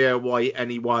 no idea why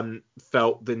anyone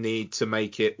felt the need to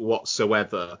make it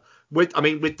whatsoever. With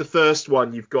the first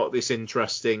one, you've got this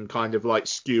interesting kind of like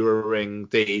skewering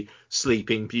the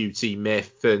Sleeping Beauty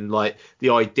myth and like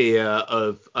the idea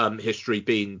of history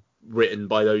being written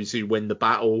by those who win the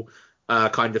battle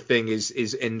kind of thing is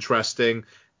interesting.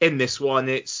 In this one,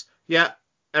 it's,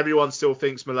 everyone still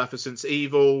thinks Maleficent's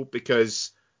evil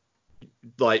because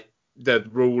like the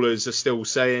rulers are still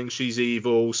saying she's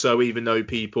evil. So even though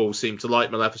people seem to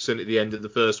like Maleficent at the end of the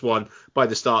first one, by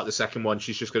the start of the second one,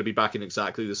 she's just going to be back in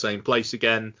exactly the same place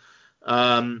again.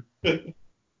 Sam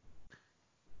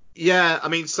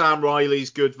Riley's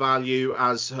good value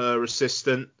as her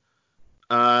assistant.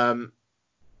 I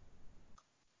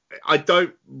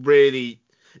don't really...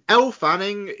 Elle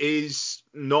Fanning is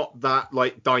not that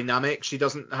like dynamic. She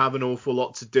doesn't have an awful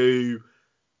lot to do.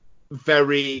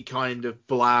 Very kind of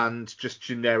bland, just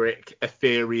generic,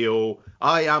 ethereal.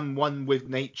 I am one with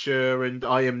nature, and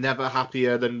I am never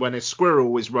happier than when a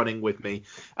squirrel is running with me,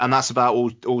 and that's about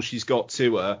all she's got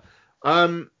to her.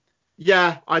 I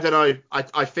don't know.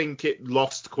 I think it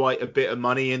lost quite a bit of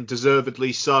money, and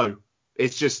deservedly so.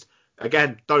 It's just,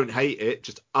 again, don't hate it,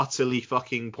 just utterly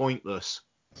fucking pointless.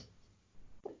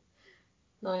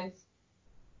 Nice.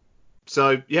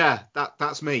 So,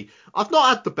 that's me. I've not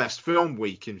had the best film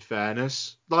week, in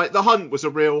fairness. Like, The Hunt was a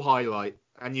real highlight,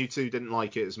 and you two didn't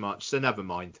like it as much, so never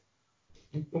mind.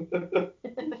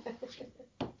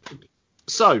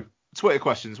 So, Twitter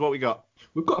questions, what we got?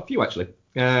 We've got a few, actually.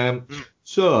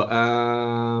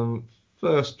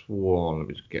 First one, let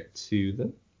me just get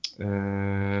to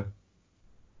them.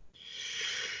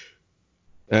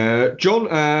 John,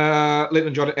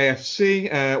 Linton John at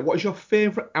AFC, what is your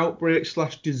favourite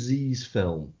outbreak/disease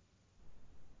film?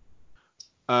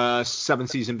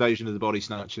 70s Invasion of the Body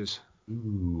Snatchers.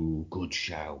 Ooh, good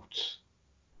shout.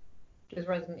 Does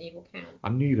Resident Evil count? I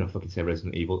knew you were going to fucking say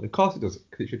Resident Evil. Of course it does,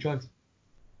 because it's your choice.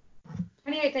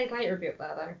 28 Days Later would be up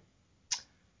there, though.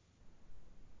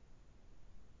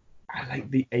 I like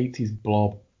the 80s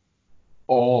Blob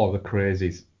or the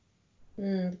Crazies.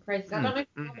 The Crazies. I don't know if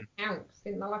that counts.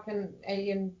 Isn't that like an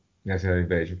alien? Yes, an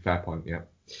invasion. Fair point. Yeah.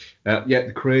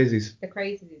 The Crazies. The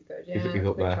Crazies is good. Yeah, He's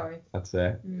up there. choice. I'd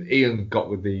say. Ian got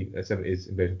with the 70s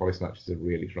Invasion Body Snatchers a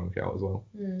really strong shout as well.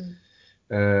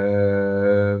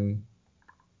 I'm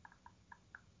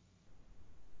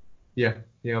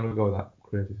gonna go with that.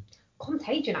 Crazies.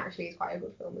 Contagion actually is quite a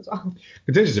good film as well.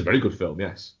 Contagion is a very good film.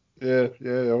 Yes. Yeah. What's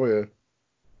that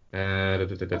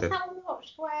one we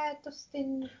watched where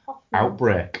Dustin Hoffman?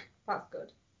 Outbreak. That's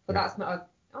good, but that's not a.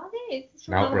 Oh, it is. It's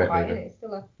an Outbreak, isn't maybe. it? It's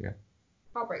still a. Yeah.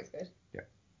 Outbreak's good. Yeah.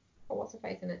 But what's her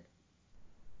face in it?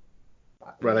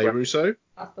 Rene Russo.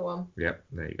 That's the one. Yeah.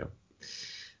 There you go.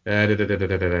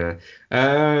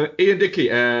 Ian Dickey.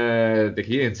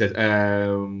 Ian says,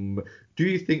 do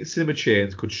you think cinema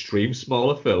chains could stream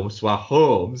smaller films to our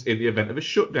homes in the event of a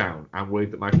shutdown? I'm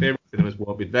worried that my favourite cinemas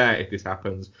won't be there if this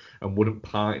happens and wouldn't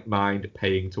mind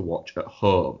paying to watch at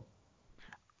home.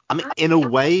 I mean, in a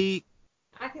way...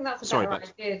 I think that's a better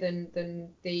idea than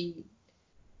the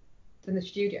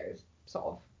studios sort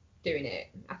of doing it.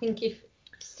 I think if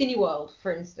Cineworld,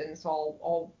 for instance,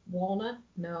 or Warner,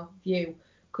 View,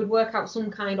 could work out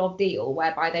some kind of deal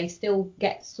whereby they still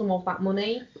get some of that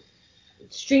money,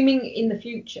 streaming in the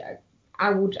future, I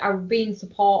would be in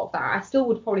support of that. I still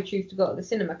would probably choose to go to the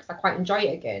cinema because I quite enjoy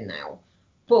it again now.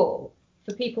 But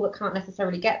for people that can't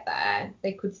necessarily get there,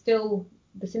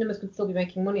 the cinemas could still be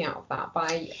making money out of that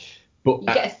by you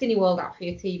get a Cineworld app for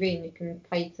your TV and you can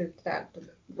pay to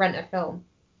rent a film.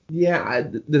 Yeah,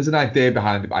 there's an idea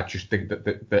behind it, but I just think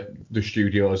that the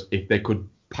studios, if they could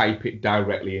pipe it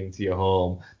directly into your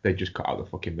home, they'd just cut out the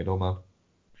fucking middleman.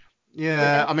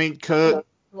 Yeah, I mean, Kurt...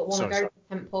 want to go to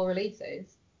tentpole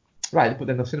releases. Right, but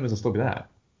then the cinemas will still be there.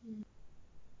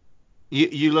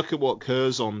 You look at what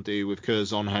Curzon do with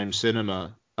Curzon Home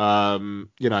Cinema. Curzon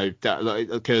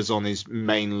is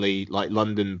mainly like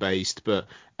London based, but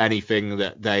anything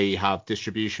that they have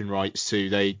distribution rights to,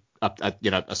 they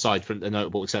aside from the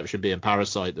notable exception being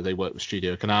Parasite that they work with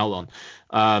Studio Canal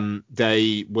on,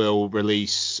 they will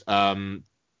release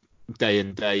day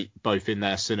and date both in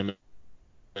their cinemas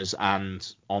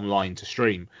and online to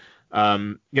stream.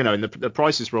 And the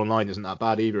prices for online isn't that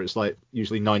bad either. It's like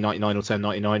usually $9.99 or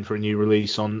 $10.99 for a new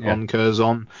release on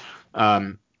Curzon.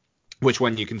 Which,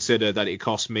 when you consider that it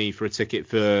cost me for a ticket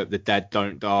for The Dead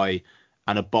Don't Die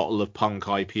and a bottle of Punk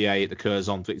IPA at the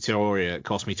Curzon Victoria, it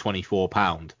cost me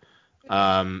 £24.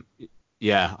 And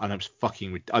I was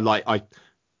fucking. I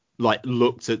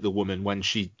looked at the woman when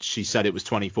she said it was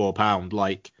 £24.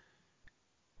 Like,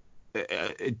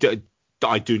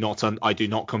 I do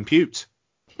not compute.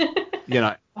 You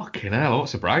know. Fucking hell, I'm not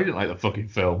surprised you like the fucking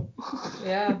film.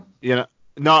 Yeah. You know.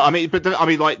 No, I mean,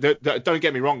 like, don't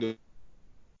get me wrong. The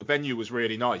venue was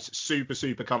really nice,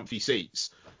 super comfy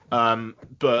seats.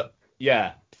 But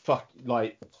yeah,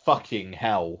 fucking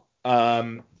hell.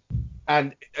 And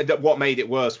what made it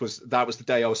worse was that was the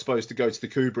day I was supposed to go to the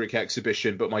Kubrick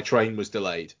exhibition, but my train was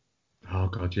delayed. Oh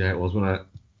god, yeah, it was, wasn't it?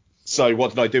 So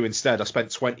what did I do instead? I spent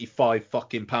 £25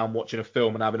 fucking watching a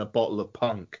film and having a bottle of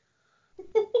punk.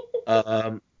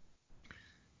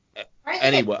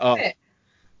 Anyway,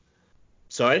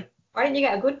 sorry. Why didn't you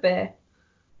get a good beer?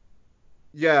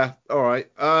 Yeah, all right.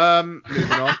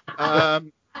 Moving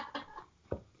on.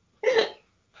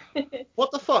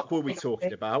 What the fuck were we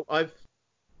talking about? I've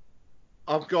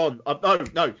gone.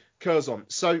 No, Curzon.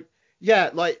 So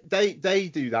yeah, like they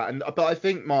do that, but I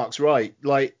think Mark's right.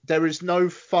 Like there is no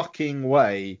fucking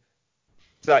way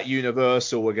that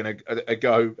Universal were gonna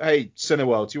go, hey,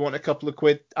 Cineworld, do you want a couple of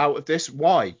quid out of this?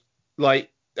 Why?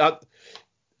 Like,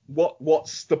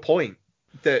 what's the point?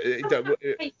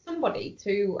 Pay somebody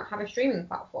to have a streaming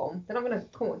platform. They're not going to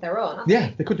come up with their own.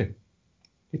 Yeah, they could do.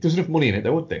 If there's enough money in it, they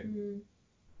would do.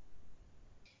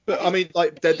 But I mean,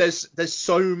 like, there's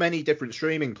so many different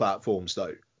streaming platforms,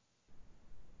 though.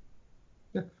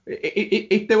 Yeah.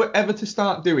 If they were ever to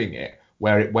start doing it,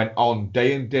 where it went on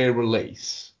day and day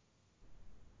release,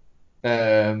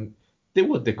 they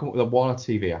would. They'd come up with a Warner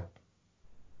TV app,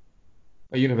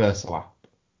 a Universal app.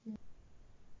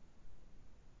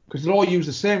 Because they'll all use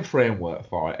the same framework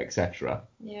for it, etc.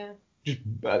 Yeah.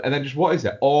 And then what is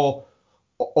it? Or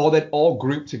they'd all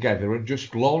group together and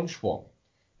just launch one.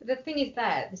 But the thing is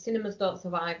the cinemas don't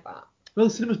survive that. Well,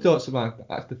 the cinemas don't survive that.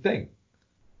 That's the thing.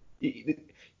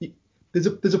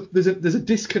 There's a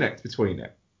disconnect between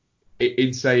it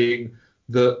in saying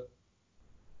that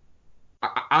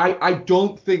I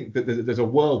don't think that there's a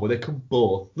world where they can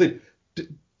both.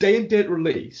 Day and date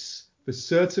release for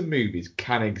certain movies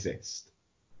can exist.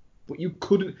 But you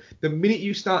couldn't. The minute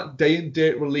you start day and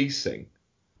date releasing,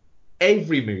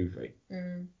 every movie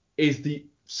is the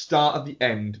start of the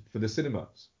end for the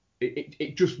cinemas.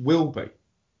 It just will be.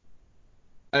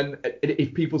 And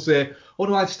if people say, "Oh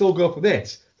no, I'd still go for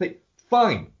this," like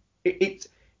fine,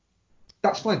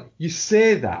 that's fine. You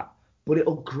say that, but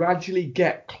it'll gradually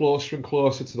get closer and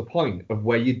closer to the point of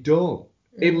where you don't,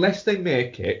 unless they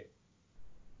make it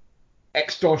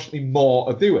extortionately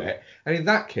more to do it, and in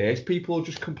that case people will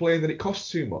just complain that it costs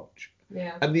too much.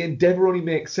 Yeah. And the endeavour only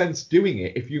makes sense doing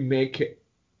it if you make it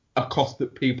a cost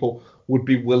that people would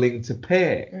be willing to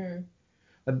pay.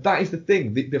 And that is the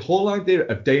thing. The whole idea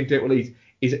of day and date release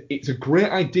it's a great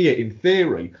idea in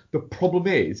theory. The problem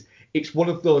is it's one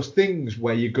of those things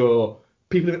where you go,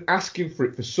 people have been asking for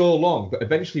it for so long that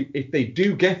eventually if they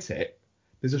do get it,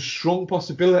 there's a strong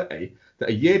possibility that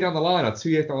a year down the line or 2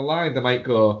 years down the line, they might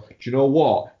go, do you know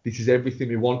what? This is everything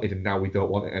we wanted and now we don't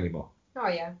want it anymore. Oh,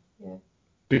 yeah.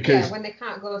 Because when they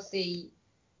can't go see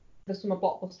the summer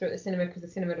blockbuster at the cinema because the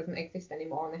cinema doesn't exist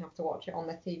anymore and they have to watch it on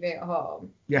their TV at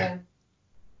home. Yeah.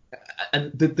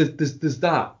 And there's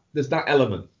that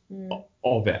element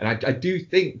of it. And I do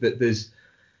think that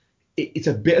it's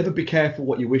a bit of a be careful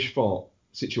what you wish for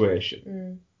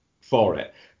situation for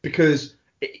it. Because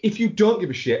if you don't give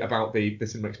a shit about the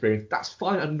cinema experience, that's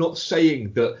fine. I'm not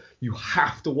saying that you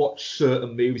have to watch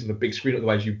certain movies on the big screen,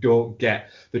 otherwise you don't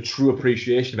get the true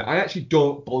appreciation of it. I actually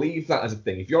don't believe that as a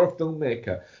thing. If you're a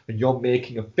filmmaker and you're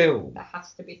making a film that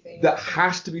has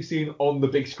to be seen on the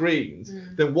big screens,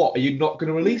 then what? Are you not going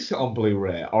to release it on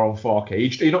Blu-ray or on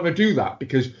 4K? You're not going to do that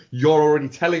because you're already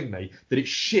telling me that it's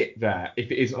shit there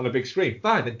if it isn't on a big screen.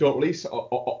 Fine, then don't release it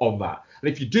on that. And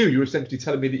if you do, you're essentially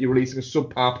telling me that you're releasing a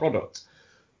subpar product.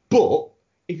 But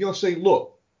if you're saying,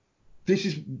 look, you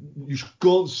should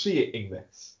go and see it in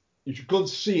this. You should go and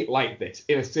see it like this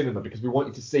in a cinema because we want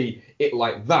you to see it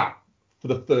like that for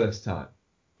the first time.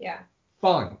 Yeah.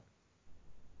 Fine.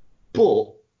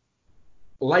 But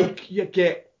like you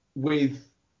get with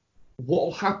what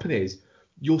will happen is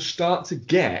you'll start to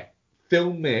get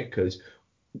filmmakers,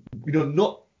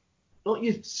 not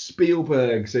your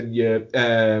Spielbergs and your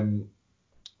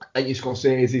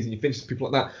Scorsese's and your Finch's, people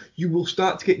like that. You will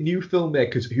start to get new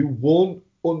filmmakers who won't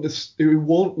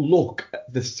look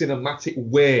at the cinematic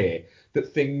way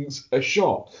that things are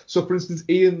shot. So, for instance,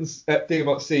 Ian's thing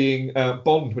about seeing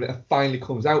Bond when it finally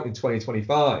comes out in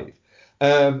 2025,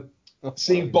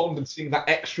 seeing Bond and seeing that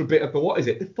extra bit of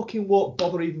they fucking won't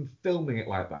bother even filming it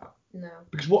like that. No.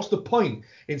 Because what's the point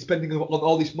in spending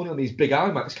all this money on these big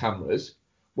IMAX cameras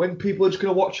when people are just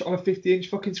going to watch it on a 50-inch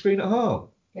fucking screen at home?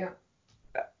 Yeah.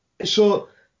 So,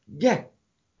 yeah,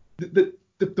 the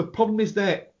problem is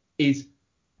the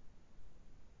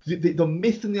the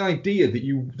myth and the idea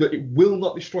that it will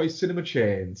not destroy cinema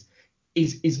chains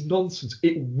is nonsense.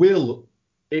 It will.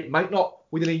 It might not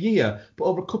within a year, but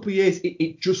over a couple of years,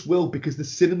 it just will, because the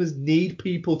cinemas need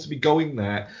people to be going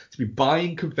there, to be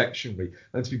buying confectionery,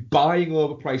 and to be buying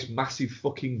overpriced massive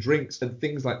fucking drinks and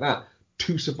things like that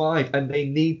to survive. And they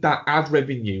need that ad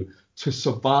revenue to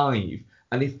survive.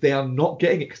 And if they are not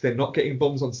getting it because they're not getting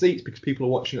bums on seats because people are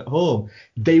watching at home,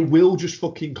 they will just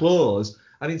fucking close.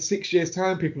 And in 6 years'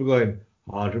 time, people are going,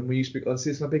 oh, didn't we used to be able to see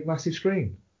this on a big, massive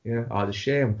screen? Yeah, oh, the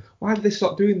shame. Why did they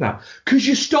stop doing that? Because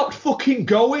you stopped fucking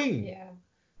going. Yeah.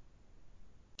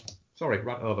 Sorry,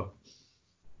 rant over.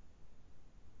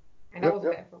 And that was a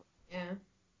bit of yeah.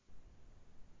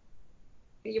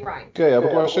 But you're right. Okay, other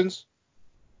questions?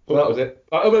 Well, that was it.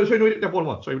 Oh, sorry, no, we did have one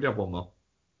more. Sorry, we did have one more.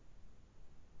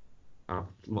 Oh,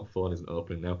 my phone isn't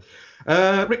opening now.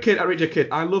 Rick Kidd, Richard Kidd.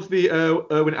 I love the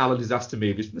Irwin Allen disaster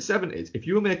movies from the 70s. If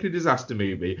you were making a disaster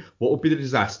movie, what would be the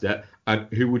disaster, and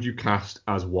who would you cast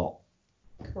as what?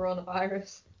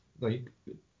 Coronavirus. No, you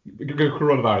go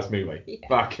coronavirus movie. Yeah.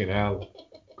 Fucking hell.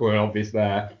 Going obvious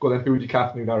there. Go then, who would you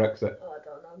cast and who directs it? Oh, I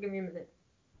don't know. Give me a minute.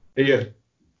 Ian.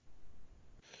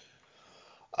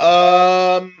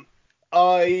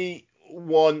 I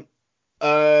want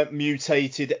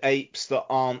mutated apes that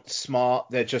aren't smart.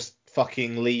 They're just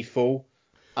fucking lethal.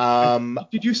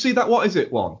 Did you see that? What is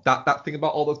it? One that thing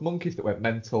about all those monkeys that went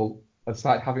mental and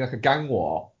started having like a gang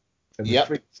war in the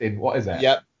streets. In what is it?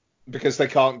 Yep. Because they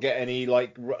can't get any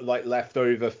like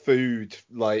leftover food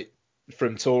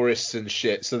from tourists and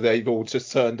shit, so they've all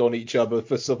just turned on each other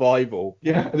for survival.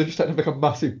 Yeah, and they just had to make a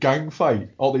massive gang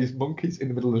fight. All these monkeys in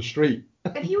the middle of the street.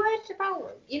 Have you heard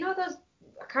about, those,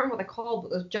 I can't remember what they're called,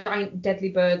 but those giant deadly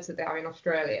birds that they are in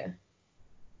Australia?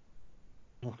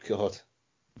 Oh, God.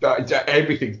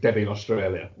 Everything's dead in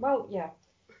Australia. Well, yeah.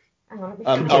 Hang on.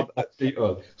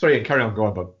 Sorry, Ian, carry on, go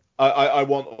on, bud. I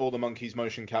want all the monkeys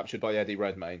motion captured by Eddie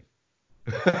Redmayne.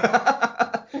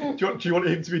 Do you want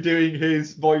him to be doing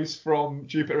his voice from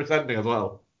Jupiter Ascending as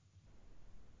well?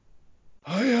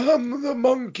 I am the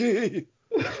monkey.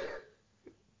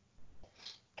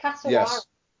 Cassowary. Yes.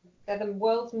 They're the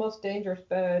world's most dangerous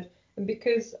bird, and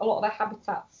because a lot of their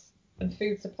habitats and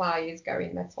food supply is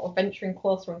going, they're sort of venturing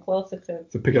closer and closer to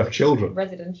picking up children.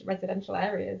 Residential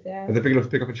areas, yeah. Are they big enough to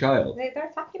pick up a child? They're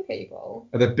attacking people.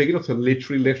 Are they big enough to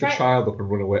literally lift a child up and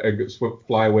run away and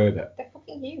fly away with it? They're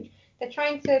fucking huge. They're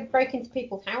trying to break into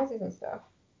people's houses and stuff.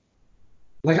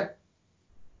 Like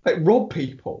rob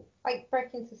people? Like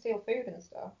break in to steal food and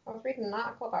stuff. I was reading an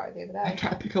article about it the other I day. try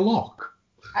to pick a lock.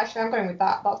 Actually, I'm going with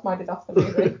that. That's my disaster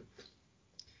movie.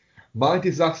 My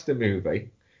disaster movie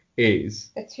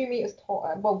is... They're 2 meters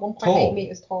tall. Well, 1.8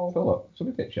 meters tall. Look, show me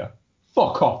a picture.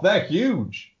 Fuck off, they're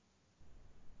huge.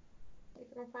 If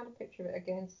I can find a picture of it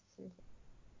against something.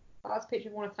 That's a picture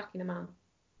of one attacking a man.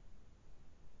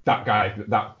 That guy,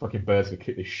 that fucking bird's gonna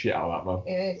kick the shit out of that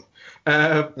man. It is.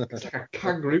 It's like a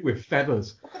kangaroo with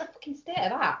feathers. Look at the fucking state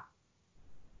of that.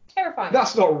 Terrifying.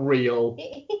 That's not real.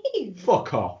 It is.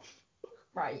 Fuck off.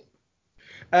 Right.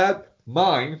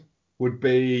 Mine would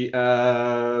be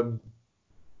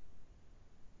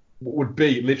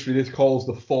literally, this calls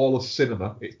The Fall of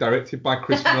Cinema. It's directed by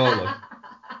Chris Nolan.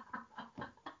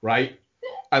 Right?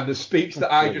 And the speech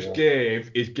that I just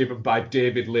gave is given by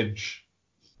David Lynch.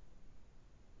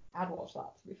 I'd watch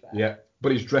that, to be fair. Yeah,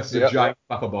 but he's dressed as a giant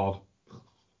clapperboard.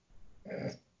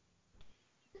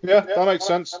 Yeah, that makes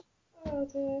sense. Oh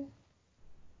dear.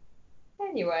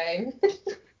 Anyway.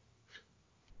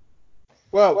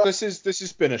 Well, this has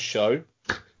been a show.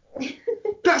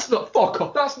 That's not fuck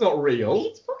off. That's not real.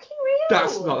 It's fucking real.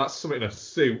 That's something in a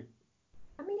suit.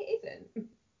 I mean, it isn't.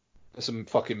 That's some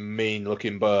fucking mean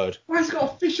looking bird. Why has it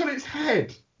got a fish on its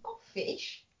head? Not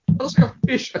fish. It's got a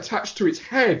fish attached to its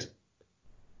head.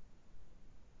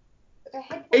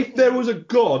 Head If there was a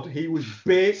god, he was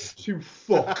baked to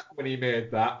fuck when he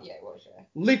made that. Yeah, it was, yeah.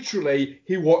 Literally,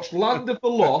 he watched Land of the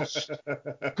Lost,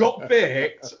 got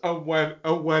baked, and went,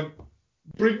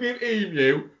 bring me an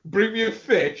emu, bring me a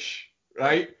fish,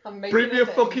 right? Bring me a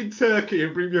fucking turkey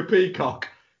and bring me a peacock,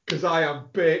 because I am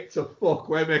baked to fuck.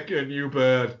 We're making a new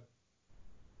bird.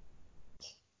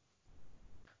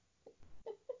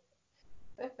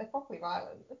 They're properly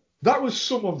violent. That was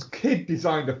someone's kid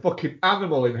designed a fucking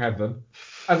animal in heaven,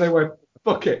 and they went,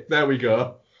 fuck it, there we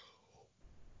go.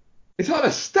 Is that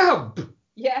a stamp?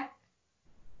 Yeah.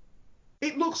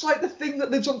 It looks like the thing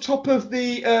that lives on top of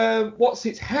the, what's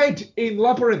its head in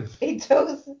Labyrinth. It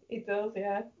does,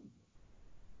 yeah.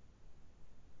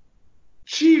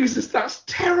 Jesus, that's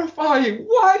terrifying.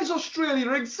 Why does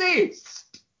Australia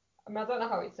exist? I mean, I don't know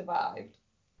how it survived.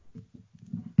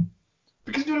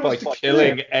 Because by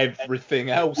killing everything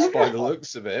else by the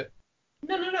looks of it.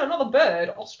 No, not the bird.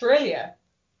 Australia.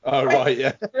 Oh, right,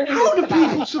 yeah. How do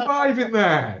people survive in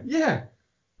there? Yeah.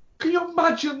 Can you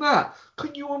imagine that?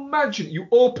 Can you imagine you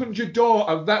opened your door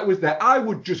and that was there? I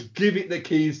would just give it the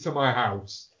keys to my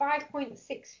house. 5.6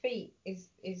 feet is.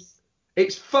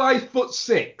 It's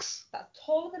 5'6". That's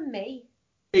taller than me.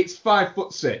 It's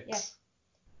 5'6". Yeah.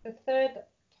 The third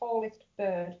tallest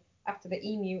bird after the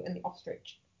emu and the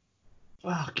ostrich.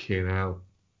 Fucking hell.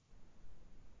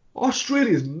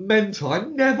 Australia's mental. I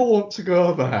never want to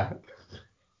go there.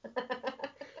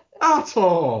 At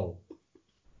all.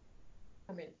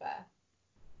 I mean, fair.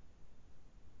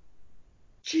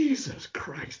 Jesus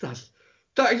Christ,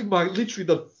 that is literally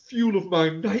the fuel of my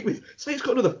nightmares. So it's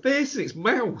got another face in its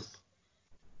mouth.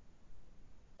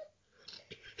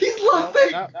 He's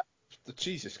laughing.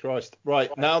 Jesus Christ.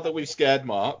 Right, now that we've scared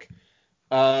Mark,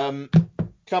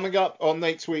 coming up on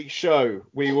next week's show,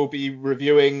 we will be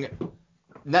reviewing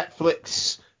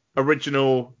Netflix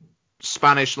original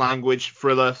Spanish language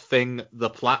thriller thing, The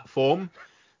Platform.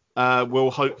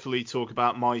 We'll hopefully talk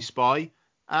about My Spy,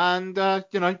 and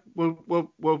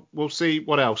we'll see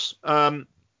what else.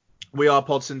 We are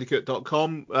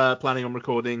podsyndicate.com, planning on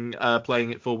recording,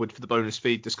 playing it forward for the bonus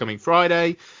feed this coming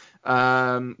Friday.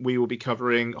 We will be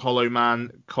covering Hollow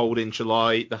Man, Cold in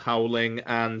July, The Howling,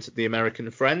 and The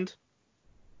American Friend.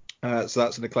 So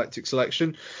that's an eclectic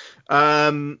selection.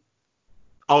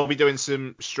 I'll be doing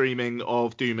some streaming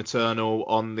of Doom Eternal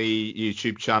on the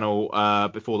YouTube channel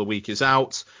before the week is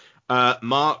out.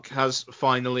 Mark has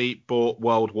finally bought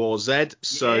World War Z,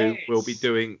 so yes. we'll be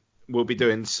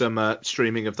doing some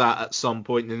streaming of that at some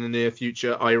point in the near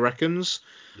future, I reckons.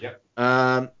 Yep.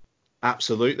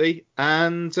 Absolutely.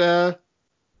 And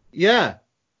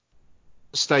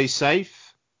stay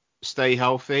safe, stay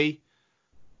healthy.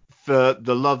 For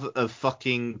the love of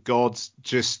fucking God,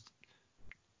 just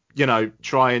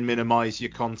try and minimize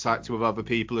your contact with other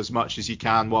people as much as you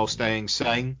can while staying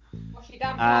sane. Wash your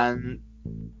damn hands.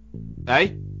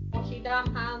 Hey? Wash your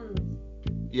damn hands.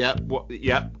 Yep.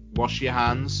 Wash your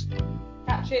hands.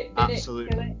 Catch it, bin it, kill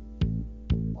it.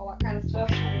 All that kind of stuff.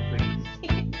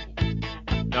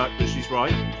 No, but she's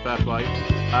right. Fair play.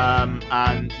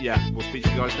 And we'll speak to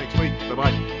you guys next week.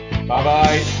 Bye-bye.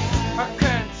 Bye-bye. I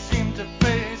can't seem to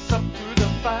face up to the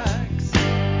facts.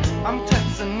 I'm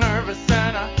tense and nervous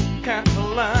and I can't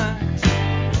relax.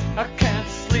 I can't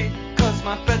sleep 'cause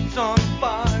my bed's on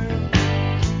fire.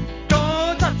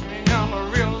 Don't touch me, I'm a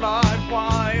real live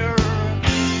wire.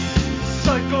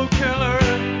 Psycho killer,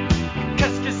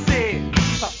 qu'est-ce que c'est?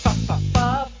 Fa fa fa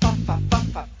fa fa fa fa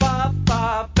fa fa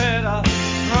fa. Better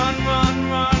run, run,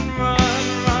 run, run,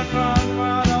 run, run,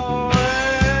 run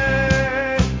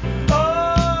away.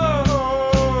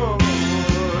 Oh,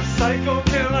 psycho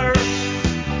killer,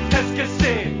 qu'est-ce que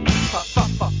c'est? Fa fa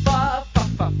fa fa fa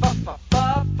fa fa fa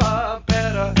fa fa.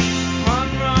 Better run,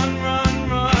 run, run,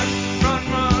 run.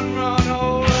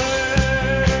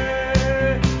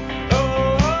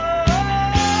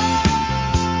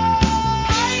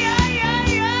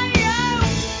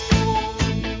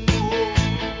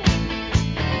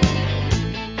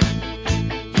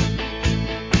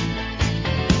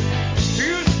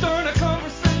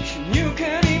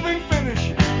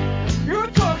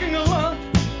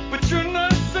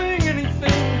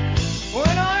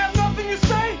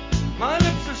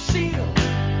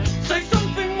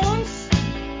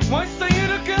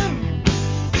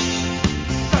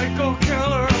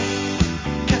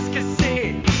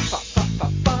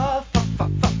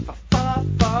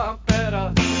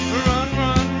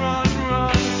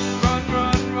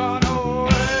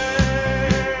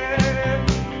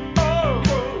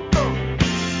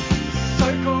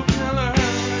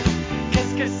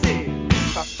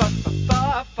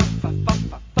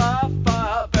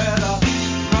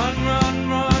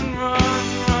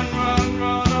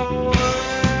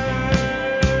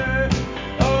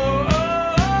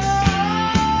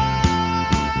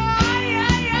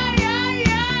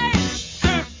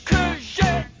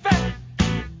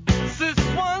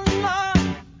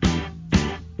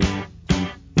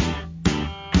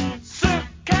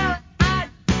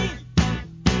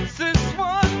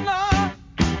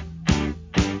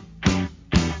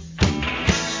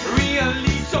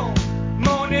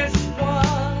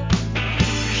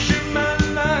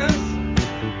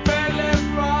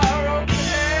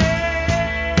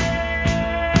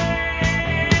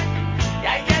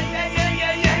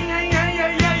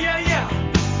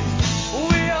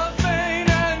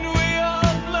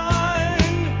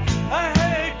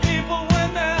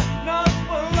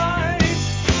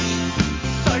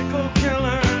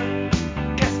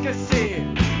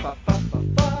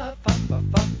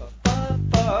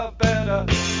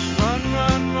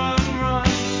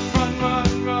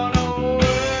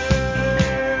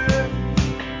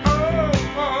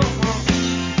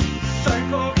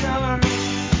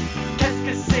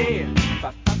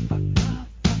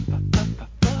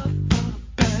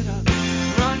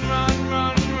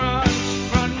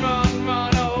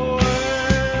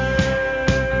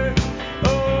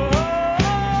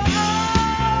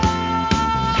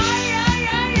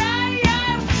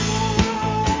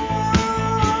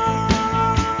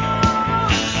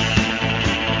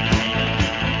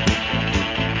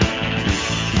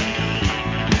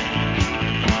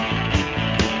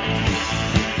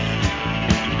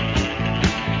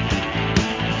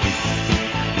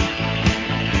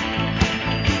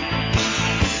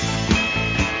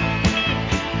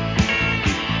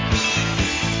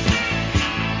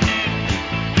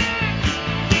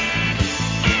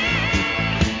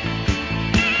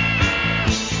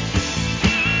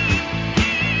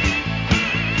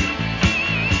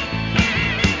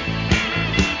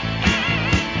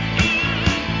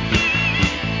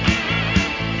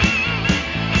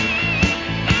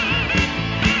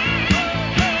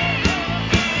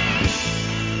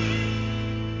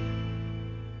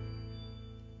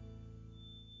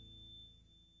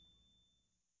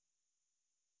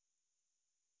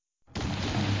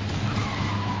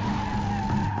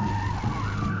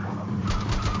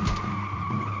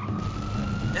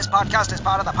 podcast is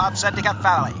part of the Pod Syndicate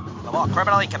family. For more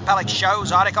criminally compelling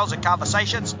shows, articles, and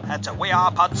conversations, head to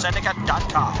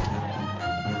wearepodsyndicate.com.